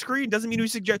face is on the screen doesn't mean we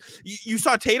suggest. You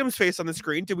saw Tatum's face on the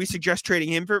screen. Did we suggest trading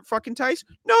him for fucking Tice?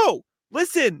 No.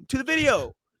 Listen to the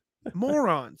video.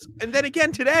 Morons. And then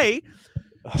again today,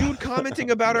 dude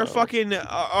commenting about our fucking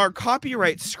our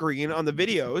copyright screen on the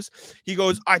videos. He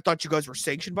goes, I thought you guys were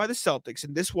sanctioned by the Celtics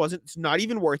and this wasn't. It's not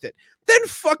even worth it. Then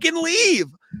fucking leave.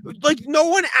 Like, no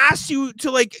one asks you to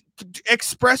like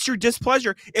express your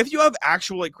displeasure. If you have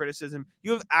actual like criticism,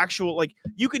 you have actual like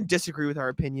you can disagree with our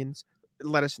opinions.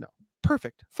 Let us know.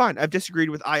 Perfect. Fine. I've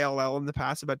disagreed with ILL in the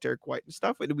past about Derek White and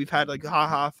stuff. We've had like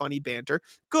haha funny banter.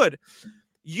 Good.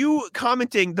 You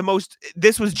commenting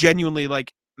this was genuinely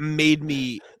like made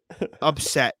me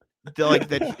upset. Like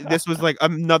that this was like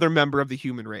another member of the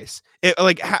human race. Oh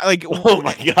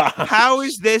my god. How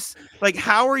is this like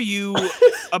how are you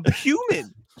a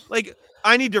human? Like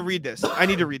I need to read this.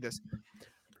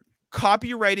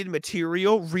 Copyrighted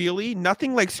material, really?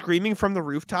 Nothing like screaming from the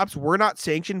rooftops. We're not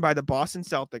sanctioned by the Boston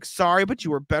Celtics. Sorry, but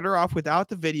you were better off without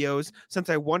the videos since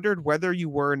I wondered whether you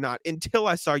were or not until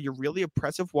I saw your really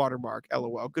oppressive watermark.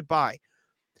 LOL. Goodbye.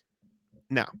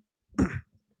 Now, let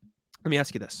me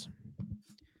ask you this.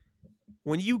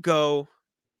 When you go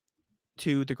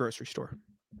to the grocery store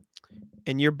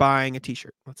and you're buying a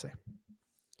t-shirt, let's say,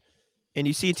 and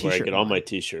you see a t-shirt. Where I get all my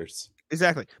t-shirts.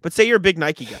 Exactly. But say you're a big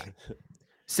Nike guy.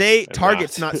 Say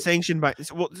Target's not sanctioned by,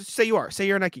 well, say you are. Say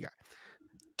you're a Nike guy.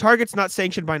 Target's not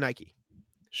sanctioned by Nike.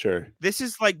 Sure. This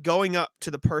is like going up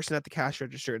to the person at the cash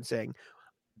register and saying,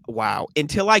 wow,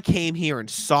 until I came here and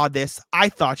saw this, I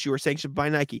thought you were sanctioned by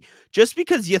Nike. Just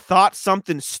because you thought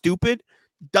something stupid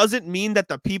doesn't mean that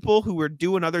the people who were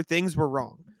doing other things were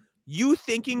wrong. You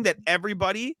thinking that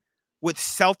everybody with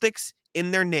Celtics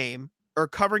in their name or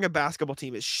covering a basketball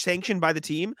team is sanctioned by the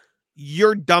team,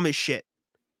 you're dumb as shit.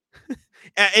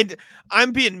 And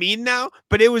I'm being mean now,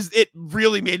 but it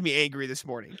really made me angry this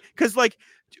morning because like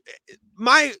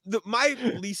my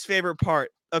least favorite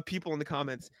part of people in the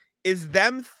comments is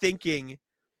them thinking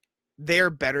they're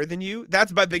better than you.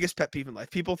 That's my biggest pet peeve in life.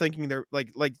 People thinking they're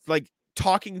like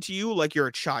talking to you like you're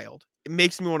a child. It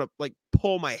makes me want to like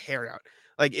pull my hair out.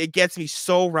 Like it gets me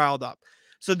so riled up.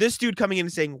 So this dude coming in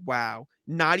and saying, wow,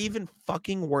 not even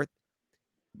fucking worth.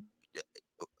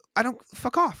 I don't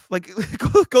fuck off. Like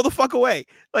go the fuck away.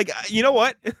 Like, you know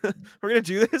what? We're going to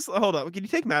do this. Hold on. Can you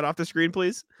take Matt off the screen,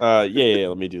 please? Yeah.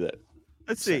 Let me do that.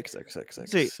 Let's see.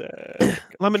 See.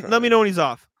 Let me know when he's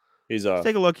off. He's off. Let's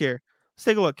take a look here.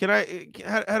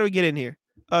 How do we get in here?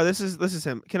 Oh, this is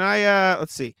him. Can I,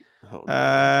 let's see.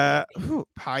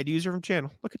 Hide user from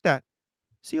channel. Look at that.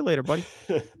 See you later, buddy.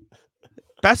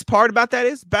 Best part about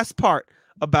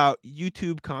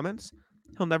YouTube comments,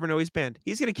 he'll never know he's banned.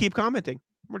 He's going to keep commenting.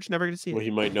 We're just never going to see it. Well,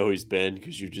 he might know he's banned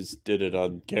because you just did it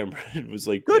on camera. It was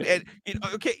like good. And,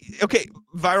 okay.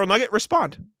 Viral nugget.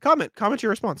 Respond. Comment your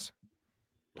response.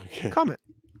 Okay. Comment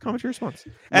your response.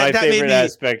 My favorite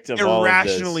aspect of all of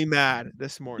this. Irrationally mad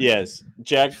this morning. Yes,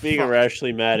 Jack being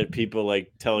irrationally mad at people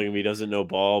like telling him he doesn't know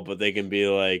ball, but they can be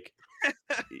like,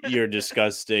 "You're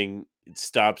disgusting.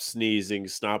 Stop sneezing.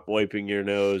 Stop wiping your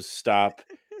nose. Stop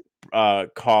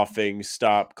coughing.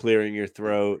 Stop clearing your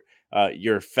throat.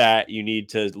 You're fat. You need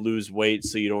to lose weight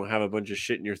so you don't have a bunch of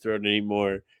shit in your throat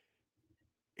anymore."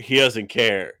 He doesn't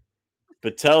care.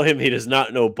 But tell him he does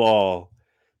not know ball,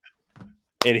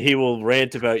 and he will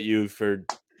rant about you for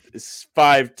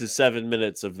 5 to 7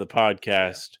 minutes of the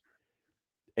podcast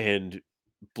and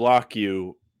block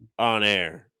you on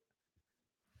air.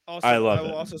 Also, I love I will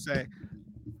it. also say,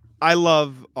 I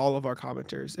love all of our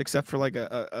commenters except for like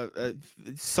a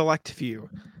select few,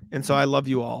 and so I love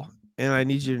you all. And I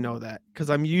need you to know that because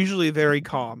I'm usually very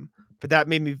calm, but that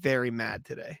made me very mad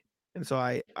today. And so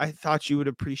I thought you would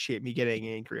appreciate me getting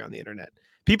angry on the internet.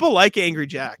 People like Angry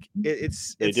Jack.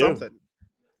 It's They do. something.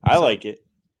 I So, like it.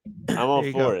 I'm all there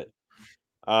you for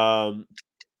go. it.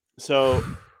 So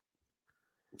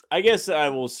I guess I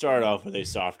will start off with a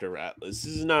softer rat list.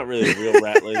 This is not really a real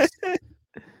rat list,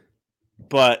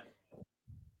 but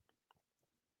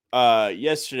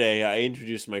yesterday I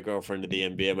introduced my girlfriend to the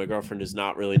NBA. My girlfriend does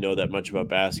not really know that much about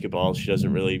basketball. She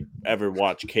doesn't really ever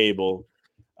watch cable.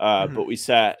 But we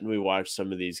sat and we watched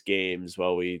some of these games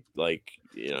while we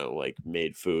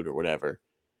made food or whatever.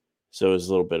 So it was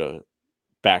a little bit of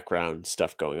background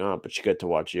stuff going on, but she got to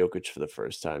watch Jokic for the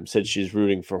first time. Said she's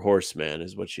rooting for Horseman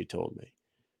is what she told me.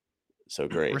 So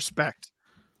great. Respect.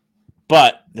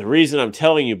 But the reason I'm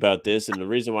telling you about this and the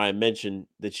reason why I mentioned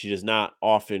that she does not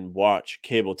often watch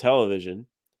cable television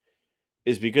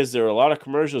is because there were a lot of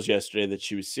commercials yesterday that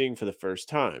she was seeing for the first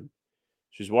time.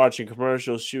 She was watching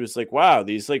commercials. She was like, wow,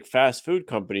 these like fast food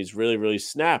companies really, really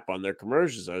snap on their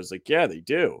commercials. I was like, yeah, they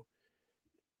do.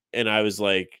 And I was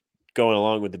like going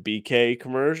along with the BK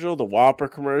commercial, the Whopper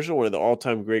commercial, one of the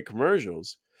all-time great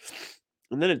commercials.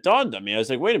 And then it dawned on me. I was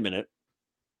like, wait a minute.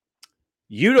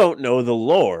 You don't know the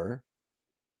lore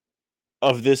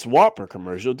of this Whopper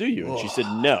commercial, do you? And she said,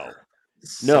 no.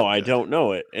 No, I don't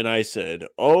know it. And I said,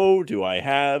 oh, do I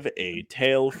have a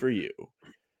tale for you?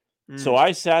 So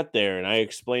I sat there and I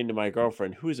explained to my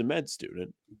girlfriend, who is a med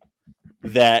student,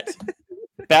 that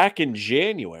back in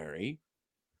January,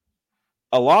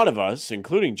 a lot of us,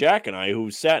 including Jack and I,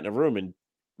 who sat in a room and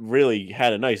really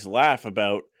had a nice laugh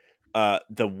about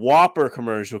the Whopper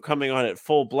commercial coming on at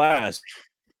full blast.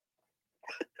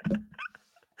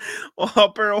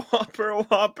 Whopper, Whopper,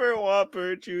 Whopper,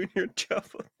 Whopper, Junior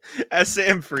Double. As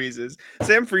Sam freezes.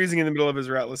 Sam freezing in the middle of his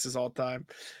rat list is all time.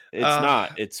 It's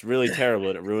not. It's really terrible.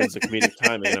 And it ruins the comedic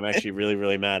timing. And I'm actually really,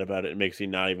 really mad about it. It makes me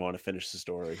not even want to finish the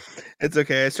story. It's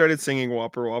okay. I started singing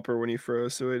Whopper, Whopper when he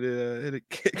froze, so it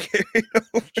carried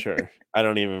over. Sure. I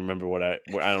don't even remember I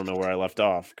don't know where I left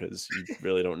off because you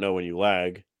really don't know when you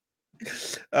lag.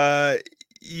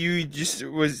 You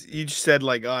just said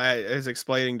like I was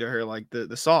explaining to her like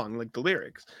the song, like the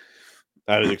lyrics.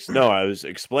 I was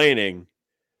explaining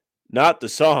not the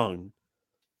song,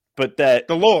 but that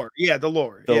the lore. Yeah, the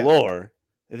lore. Lore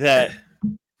that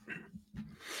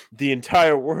the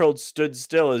entire world stood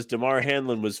still as DeMar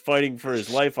Hamlin was fighting for his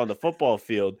life on the football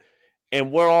field,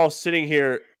 and we're all sitting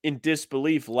here in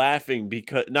disbelief laughing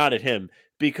because not at him,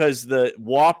 because the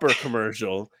Whopper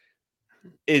commercial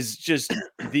is just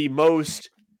the most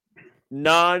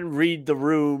non-read the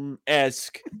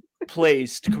room-esque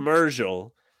placed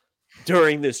commercial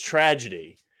during this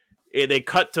tragedy. And they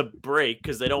cut to break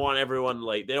because they don't want everyone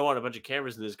they don't want a bunch of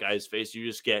cameras in this guy's face. You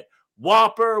just get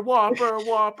Whopper, Whopper,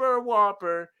 Whopper,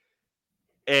 Whopper.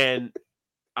 And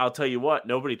I'll tell you what,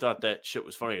 nobody thought that shit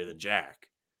was funnier than Jack.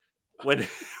 When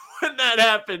that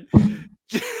happened,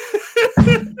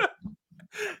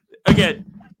 again,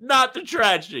 not the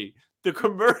tragedy, the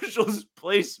commercial's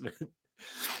placement.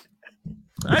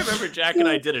 I remember Jack and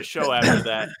I did a show after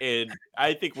that, and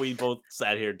I think we both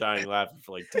sat here dying laughing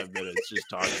for like 10 minutes just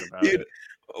talking about it.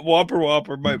 Whopper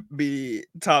Whopper might be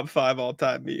top 5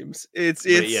 all-time memes. It's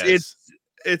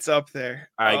up there.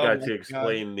 I got to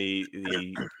explain the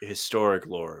historic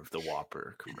lore of the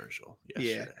Whopper commercial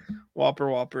yesterday. Yeah,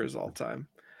 Whopper is all time.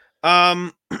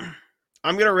 I'm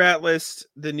gonna rat list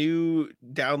the new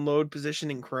download position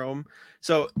in Chrome.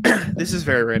 So this is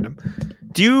very random.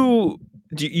 Do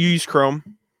you use Chrome?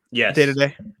 Yes. Day to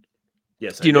day?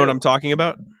 Yes. Do you know what I'm talking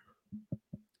about?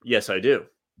 Yes, I do.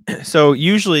 So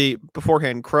usually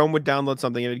beforehand, Chrome would download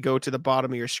something and it'd go to the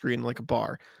bottom of your screen like a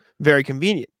bar. Very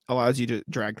convenient. Allows you to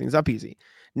drag things up easy.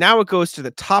 Now it goes to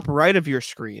the top right of your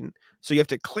screen. So you have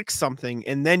to click something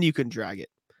and then you can drag it.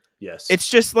 Yes. It's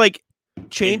just like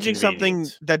changing something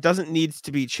that doesn't need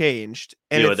to be changed.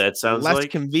 And you know what that sounds less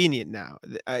like? Convenient now.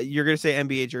 You're going to say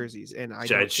NBA jerseys. And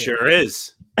it sure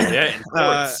is. Yeah.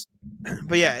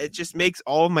 But yeah, it just makes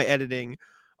all of my editing,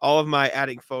 all of my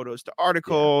adding photos to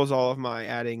articles, all of my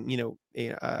adding,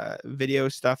 video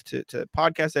stuff to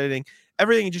podcast editing,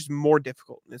 everything just more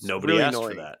difficult. It's Nobody really asked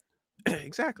annoying. for that.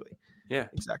 Exactly. Yeah,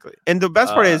 exactly. And the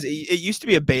best part is it used to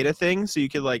be a beta thing, so you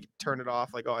could like turn it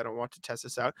off, like, oh, I don't want to test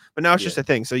this out. But now it's just a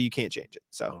thing, so you can't change it.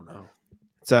 So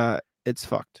it's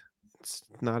fucked. It's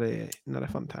not a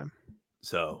fun time.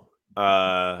 So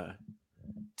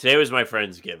today was my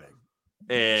Friendsgiving.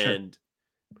 And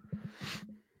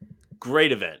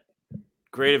great event.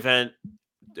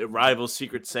 It rivals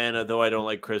Secret Santa, though I don't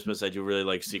like Christmas. I do really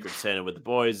like Secret Santa with the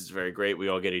boys. It's very great. We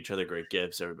all get each other great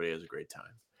gifts. Everybody has a great time.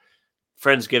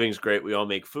 Friendsgiving's great. We all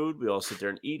make food. We all sit there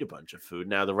and eat a bunch of food.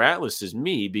 Now, the rat list is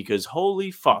me because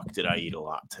holy fuck did I eat a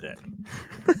lot today.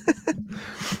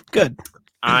 Good.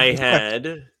 I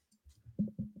had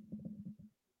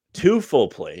 2 full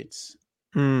plates.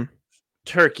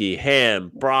 Turkey,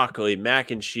 ham, broccoli,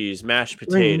 mac and cheese, mashed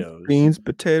potatoes. Beans,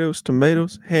 potatoes,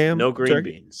 tomatoes, ham. No green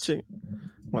turkey, beans. chicken.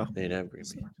 Well, They didn't have green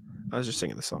beans. I was just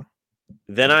singing the song.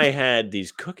 Then I had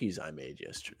these cookies I made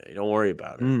yesterday. Don't worry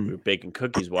about it. We were baking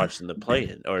cookies watching the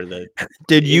play-in or the.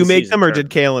 Did you make in-season them or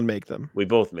tournament. did Kalen make them? We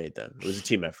both made them. It was a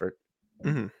team effort.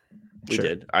 Mm-hmm. We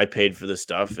did. I paid for the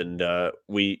stuff, and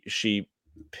she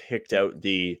picked out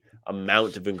the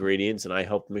amount of ingredients, and I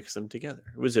helped mix them together.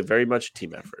 It was a very much a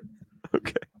team effort.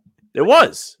 Okay. It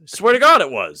was. I swear to God,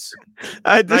 it was.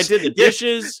 I did the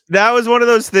dishes. That was one of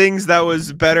those things that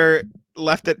was better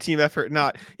left at team effort.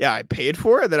 Not, I paid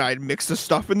for it, then I'd mix the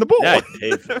stuff in the bowl. Yeah, I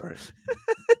paid for it.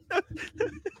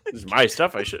 This is my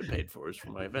stuff I should have paid for. It's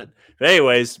for my event. But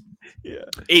anyways,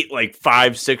 ate like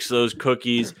 5-6 of those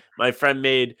cookies. My friend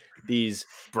made these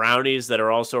brownies that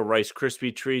are also Rice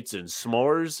Krispie treats and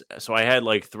s'mores. So I had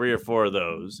like 3 or 4 of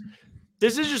those.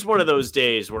 This is just one of those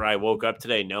days where I woke up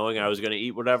today knowing I was going to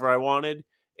eat whatever I wanted.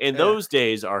 And those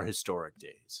days are historic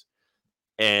days.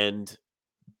 And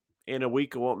in a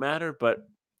week, it won't matter, but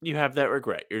you have that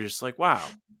regret. You're just like, wow,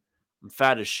 I'm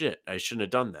fat as shit. I shouldn't have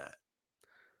done that.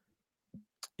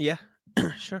 Yeah,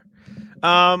 sure.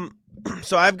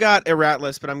 So I've got a rat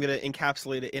list, but I'm going to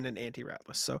encapsulate it in an anti-rat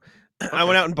list. So I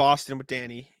went out in Boston with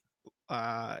Danny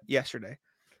yesterday.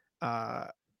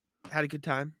 Had a good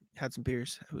time. Had some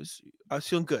beers. I was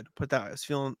feeling good. Put that way. I was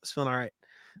feeling all right.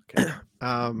 Okay.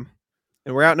 And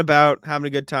we're out and about having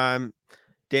a good time.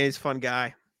 Danny's a fun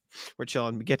guy. We're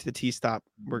chilling. We get to the tea stop.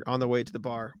 We're on the way to the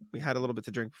bar. We had a little bit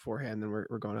to drink beforehand, then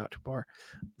we're going out to a bar.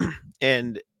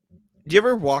 And do you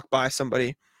ever walk by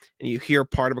somebody and you hear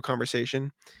part of a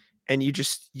conversation and you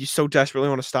so desperately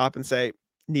want to stop and say,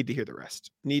 need to hear the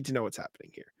rest. Need to know what's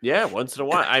happening here. Yeah, once in a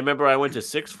while. I remember I went to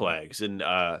Six Flags and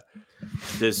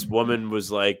this woman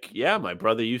was like, yeah, my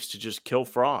brother used to just kill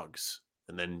frogs.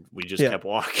 And then we just kept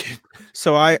walking.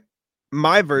 So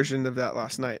my version of that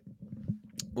last night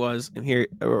was, and here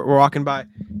we're walking by,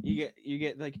 you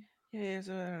get like, he's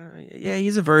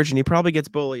a virgin. He probably gets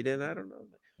bullied. And I don't know.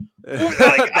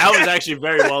 That was actually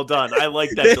very well done. I like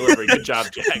that delivery. Good job,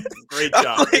 Jack. Great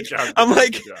job. Good job. I'm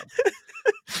like, good job.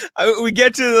 We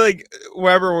get to like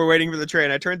wherever we're waiting for the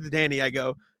train. I turn to Danny. I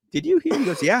go, "Did you hear?" He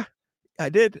goes, "Yeah, I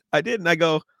did. And I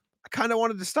go, I kind of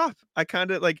wanted to stop. I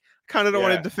kind of don't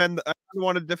want to defend. I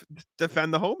want to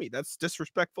defend the homie. That's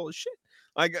disrespectful as shit.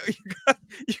 I go,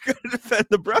 you got to defend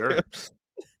the brother.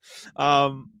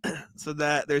 Sure. So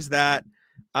that there's that.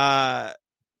 I'll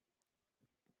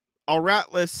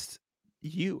rat list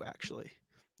you actually.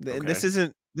 And this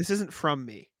isn't from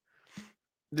me.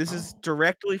 This is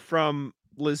directly from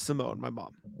Liz Simone, my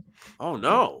mom. Oh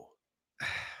no.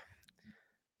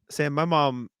 Sam, my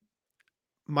mom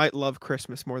might love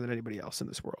Christmas more than anybody else in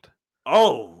this world.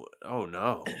 Oh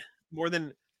no. More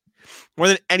than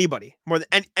anybody. More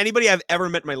than anybody I've ever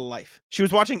met in my life. She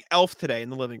was watching Elf today in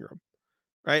the living room.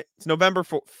 Right? It's November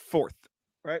 4th,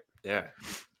 right? Yeah.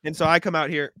 And so I come out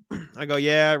here. I go,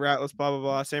 yeah, ratless, blah, blah,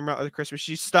 blah. Same route with Christmas.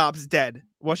 She stops dead.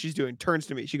 What she's doing, turns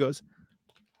to me. She goes,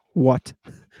 what?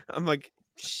 I'm like,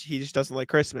 he just doesn't like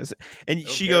Christmas. And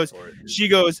she goes,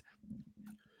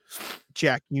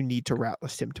 Jack, you need to rat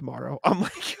list him tomorrow. I'm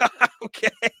like, okay.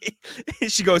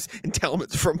 And she goes, and tell him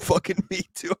it's from fucking me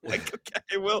too. I'm like, okay,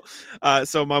 I will.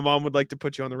 So my mom would like to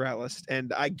put you on the rat list.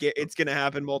 And I get it's going to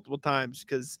happen multiple times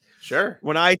because sure.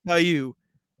 When I tell you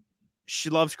she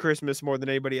loves Christmas more than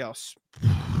anybody else,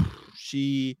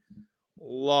 she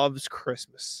loves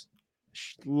Christmas.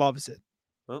 She loves it.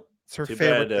 Well, it's her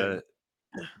favorite thing.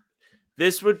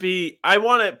 This would be, I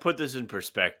want to put this in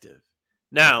perspective.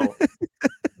 Now,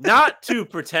 not to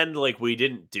pretend like we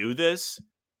didn't do this.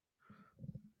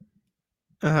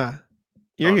 You're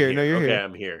here. No, you're here. Okay,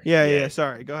 I'm here. Yeah.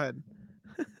 Sorry. Go ahead.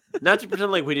 Not to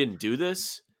pretend like we didn't do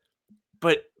this,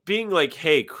 but being like,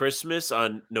 hey, Christmas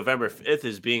on November 5th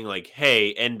is being like,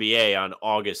 hey, NBA on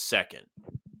August 2nd.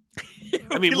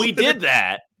 I mean, we did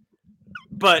that,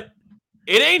 but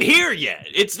it ain't here yet.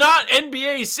 It's not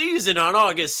NBA season on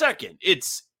August 2nd.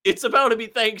 It's about to be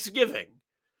Thanksgiving.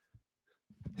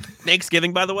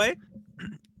 Thanksgiving, by the way.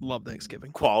 Love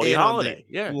Thanksgiving. Quality holiday.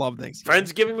 Yeah. Love Thanksgiving.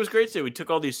 Friendsgiving was great today. We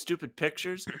took all these stupid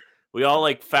pictures. We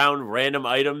all found random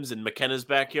items in McKenna's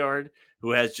backyard,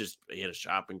 who has he had a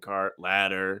shopping cart,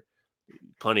 ladder,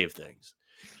 plenty of things.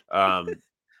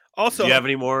 Also, do you have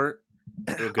any more?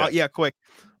 Yeah, quick.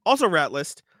 Also, rat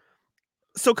list.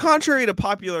 So contrary to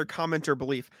popular comment or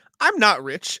belief, I'm not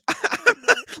rich.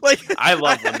 Like I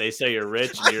love when they say you're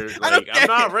rich and you're I don't like, I'm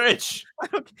not care. rich.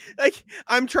 Like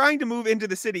I'm trying to move into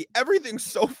the city. Everything's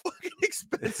so fucking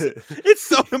expensive. It's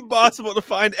so impossible to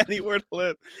find anywhere to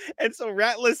live. And so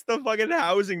rat list the fucking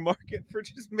housing market for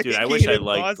just making Dude, I wish it I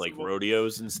liked like impossible.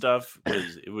 rodeos and stuff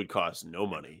because it would cost no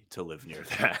money to live near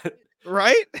that.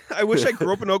 Right? I wish I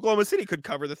grew up in Oklahoma City, could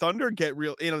cover the Thunder, get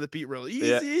real, the beat real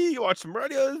easy, Yeah. watch some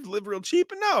rodeos, live real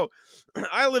cheap. And no,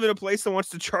 I live in a place that wants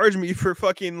to charge me for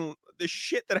fucking the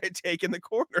shit that I take in the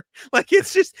corner. Like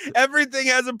it's just everything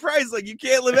has a price. Like you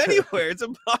can't live anywhere. It's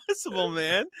impossible,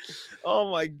 man. Oh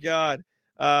my god.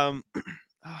 I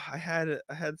had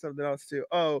something else too.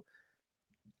 Oh,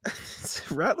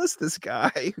 Ratless, this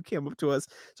guy who came up to us.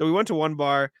 So we went to one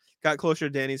bar, got closer to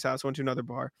Danny's house, went to another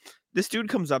bar. This dude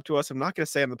comes up to us. I'm not going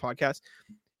to say on the podcast.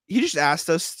 He just asked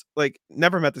us, like,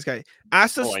 never met this guy.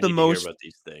 Asked us I the need to hear most. about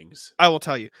these things. I will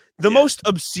tell you the Yeah. most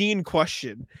obscene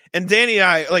question. And Danny and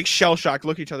I, like, shell shocked,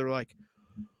 look at each other, we're like,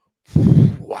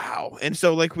 wow. And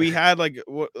so, like, we had like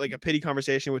a pity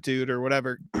conversation with dude or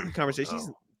whatever conversations,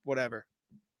 whatever.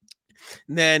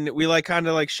 And then we like kind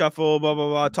of like shuffle, blah blah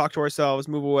blah, talk to ourselves,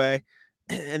 move away,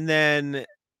 and then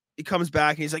he comes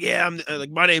back and he's like, "Yeah, I'm like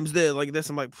my name's this, like this."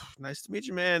 I'm like, "Nice to meet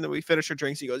you, man." Then we finish our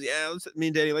drinks. He goes, "Yeah." Me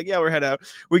and Danny like, "Yeah, we're head out."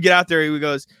 We get out there. He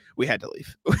goes, "We had to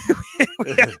leave.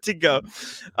 We had to go."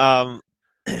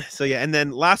 So yeah, and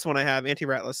then last one I have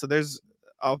anti-ratless. So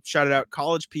I'll shout it out.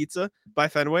 College Pizza by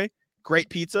Fenway, great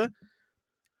pizza.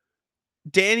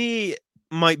 Danny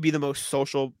might be the most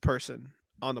social person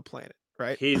on the planet.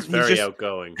 Right? He's very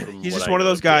outgoing. He's just one of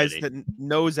those guys that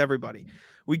knows everybody.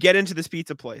 We get into this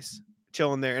pizza place,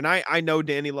 chilling there, and I know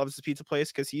Danny loves the pizza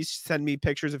place because he's sent me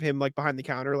pictures of him like behind the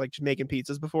counter, like just making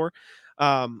pizzas before.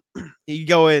 You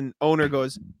go in, owner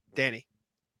goes, "Danny,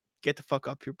 get the fuck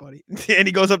up here, buddy." And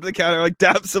he goes up to the counter, like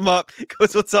daps him up,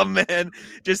 goes, "What's up, man?"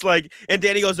 Just like, and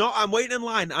Danny goes, "No, I'm waiting in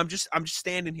line. I'm just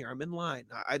standing here. I'm in line.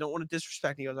 I don't want to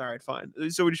disrespect." And he goes, "All right, fine."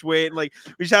 So we just wait and like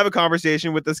we just have a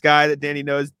conversation with this guy that Danny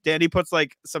knows. Danny puts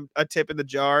like a tip in the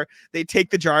jar. They take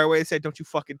the jar away and say, "Don't you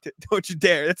fucking don't you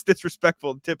dare. That's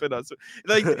disrespectful tipping us."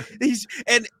 Like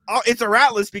it's a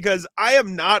rat list because I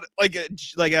am not like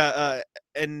a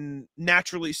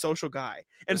naturally social guy.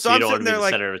 And so I'm sitting there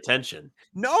like center of attention.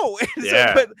 No,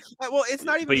 Yeah. So, well, it's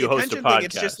not even the attention thing.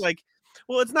 It's just like,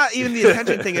 well, it's not even the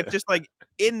attention thing. It's just like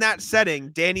in that setting,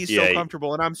 Danny's so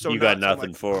comfortable, and I'm so. You got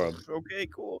nothing for him. Okay,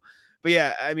 cool. But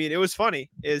yeah, I mean, it was funny.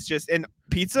 It's just and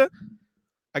pizza.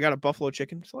 I got a buffalo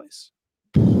chicken slice.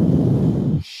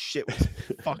 Shit was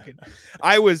fucking.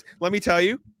 Let me tell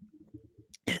you,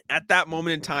 at that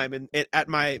moment in time, and at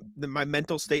my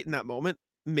mental state in that moment,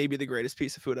 maybe the greatest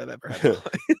piece of food I've ever had.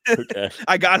 Okay.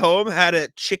 I got home, had a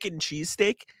chicken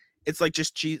cheesesteak. It's like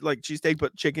just cheesesteak,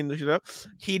 but chicken.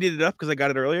 Heated it up because I got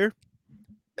it earlier.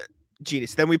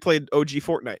 Genius. Then we played OG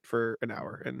Fortnite for an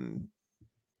hour, and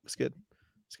it's good.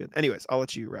 It's good. Anyways, I'll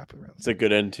let you wrap it around. It's a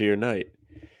good end to your night.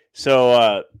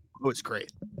 So, it's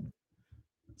great.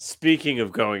 Speaking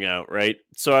of going out, right?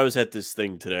 So I was at this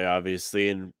thing today, obviously,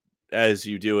 and as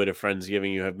you do at a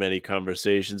Friendsgiving, you have many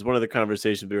conversations. One of the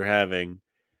conversations we were having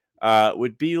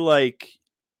would be like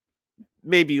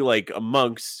maybe like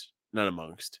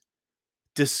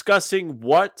discussing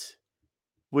what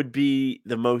would be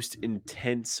the most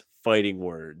intense fighting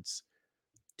words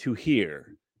to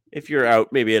hear if you're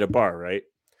out maybe at a bar, right?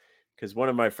 Because one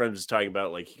of my friends was talking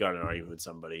about like he got in an argument with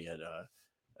somebody at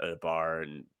a bar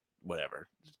and whatever,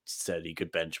 said he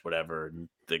could bench whatever, and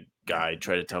the guy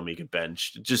tried to tell me he could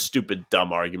bench. Just stupid,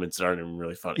 dumb arguments that aren't even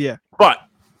really funny. Yeah. But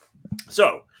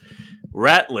so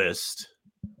rat list.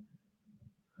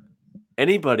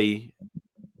 Anybody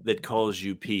that calls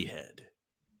you peahead.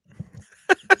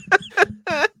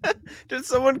 Did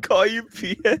someone call you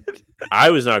peahead? I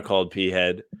was not called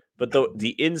peahead, but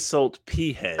the insult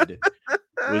peahead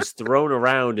was thrown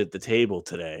around at the table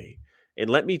today. And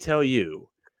let me tell you,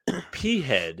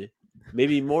 peahead may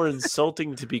be more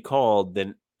insulting to be called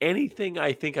than anything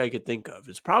I think I could think of.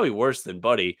 It's probably worse than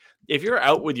buddy. If you're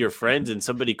out with your friends and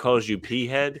somebody calls you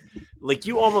peahead, like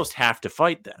you almost have to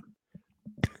fight them.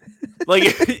 Like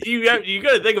you got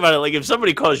to think about it. Like if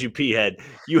somebody calls you peahead,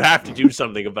 you have to do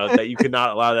something about that. You cannot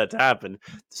allow that to happen.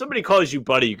 If somebody calls you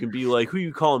buddy, you can be like, "Who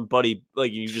you calling buddy?"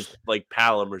 Like you just like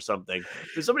pal him or something.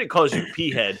 If somebody calls you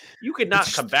peahead, you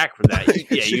cannot come back from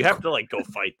that. You have to like go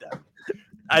fight them.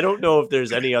 I don't know if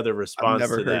there's any other response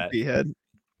to that. Peahead.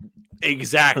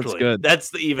 Exactly. That's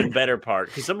the even better part.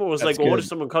 Because someone was like, "Well, what if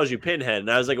someone calls you pinhead?"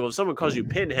 And I was like, "Well, if someone calls you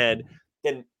pinhead,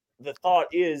 then the thought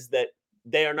is that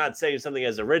they are not saying something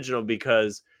as original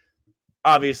because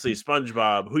obviously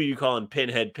SpongeBob, who you calling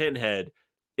pinhead,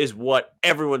 is what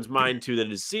everyone's mind to that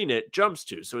has seen it jumps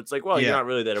to. So it's like, well, you're not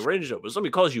really that original. But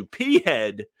somebody calls you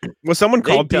P-head. Was someone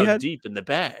called P-head? P-head? Deep in the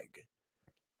bag.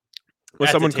 Was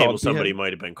At someone the table, called somebody P-head?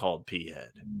 might have been called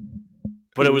P-head.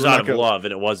 But it was out of love,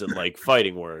 and it wasn't like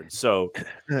fighting words. So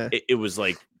it was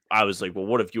like, I was like, well,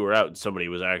 what if you were out and somebody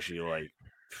was actually like,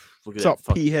 look at that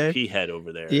fucking P-head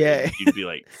over there. Yeah. And you'd be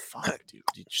like, fuck, dude.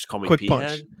 Did you just call me Quick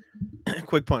P-head?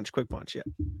 Quick punch. Yeah.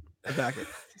 I back it.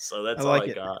 So that's I all like I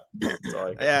it. got. That's all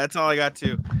I got. Yeah, that's all I got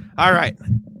too. All right.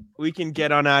 We can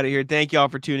get on out of here. Thank you all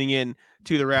for tuning in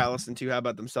to the Rattlers and to How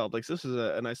About Them Celtics. This was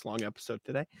a nice long episode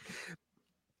today.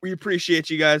 We appreciate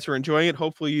you guys for enjoying it.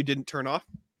 Hopefully you didn't turn off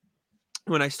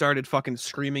when I started fucking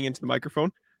screaming into the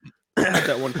microphone at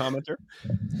that one commenter.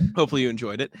 Hopefully you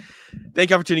enjoyed it. Thank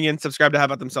you all for tuning in. Subscribe to How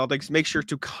About Them Celtics. Make sure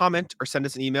to comment or send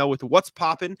us an email with what's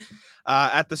popping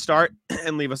at the start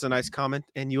and leave us a nice comment,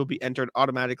 and you'll be entered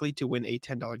automatically to win a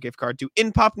 $10 gift card to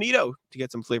Inpopnito to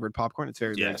get some flavored popcorn. It's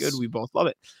very, very good. We both love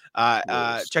it.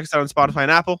 Check us out on Spotify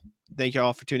and Apple. Thank you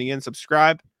all for tuning in.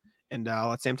 Subscribe, and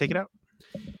let Sam take it out.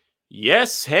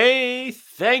 Yes. Hey,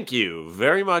 thank you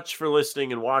very much for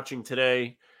listening and watching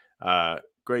today.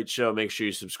 Great show. Make sure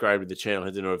you subscribe to the channel,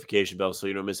 hit the notification bell so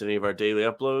you don't miss any of our daily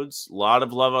uploads. A lot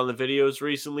of love on the videos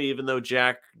recently, even though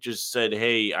Jack just said,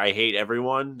 hey, I hate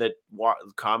everyone that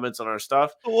comments on our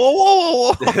stuff.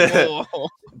 Whoa.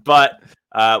 But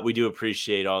we do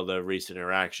appreciate all the recent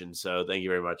interactions. So thank you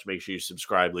very much. Make sure you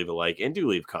subscribe, leave a like, and do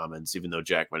leave comments, even though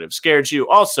Jack might have scared you.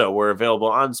 Also, we're available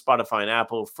on Spotify and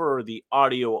Apple for the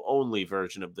audio-only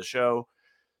version of the show.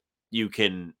 You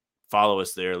can follow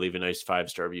us there, leave a nice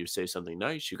 5-star review, say something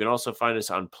nice. You can also find us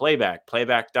on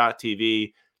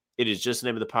playback.tv. It is just the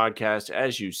name of the podcast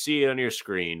as you see it on your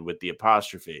screen with the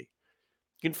apostrophe.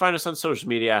 You can find us on social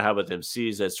media at How About Them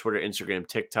C's. That's Twitter, Instagram,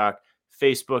 TikTok.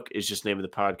 Facebook is just the name of the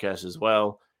podcast as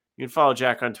well. You can follow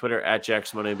Jack on Twitter at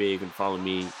JackSimoneNBA. You can follow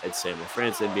me at Samuel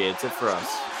France NBA. That's it for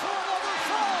us.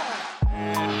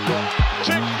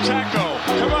 Tic-tac-toe.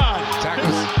 Come on.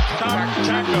 Tackles.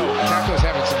 Tack.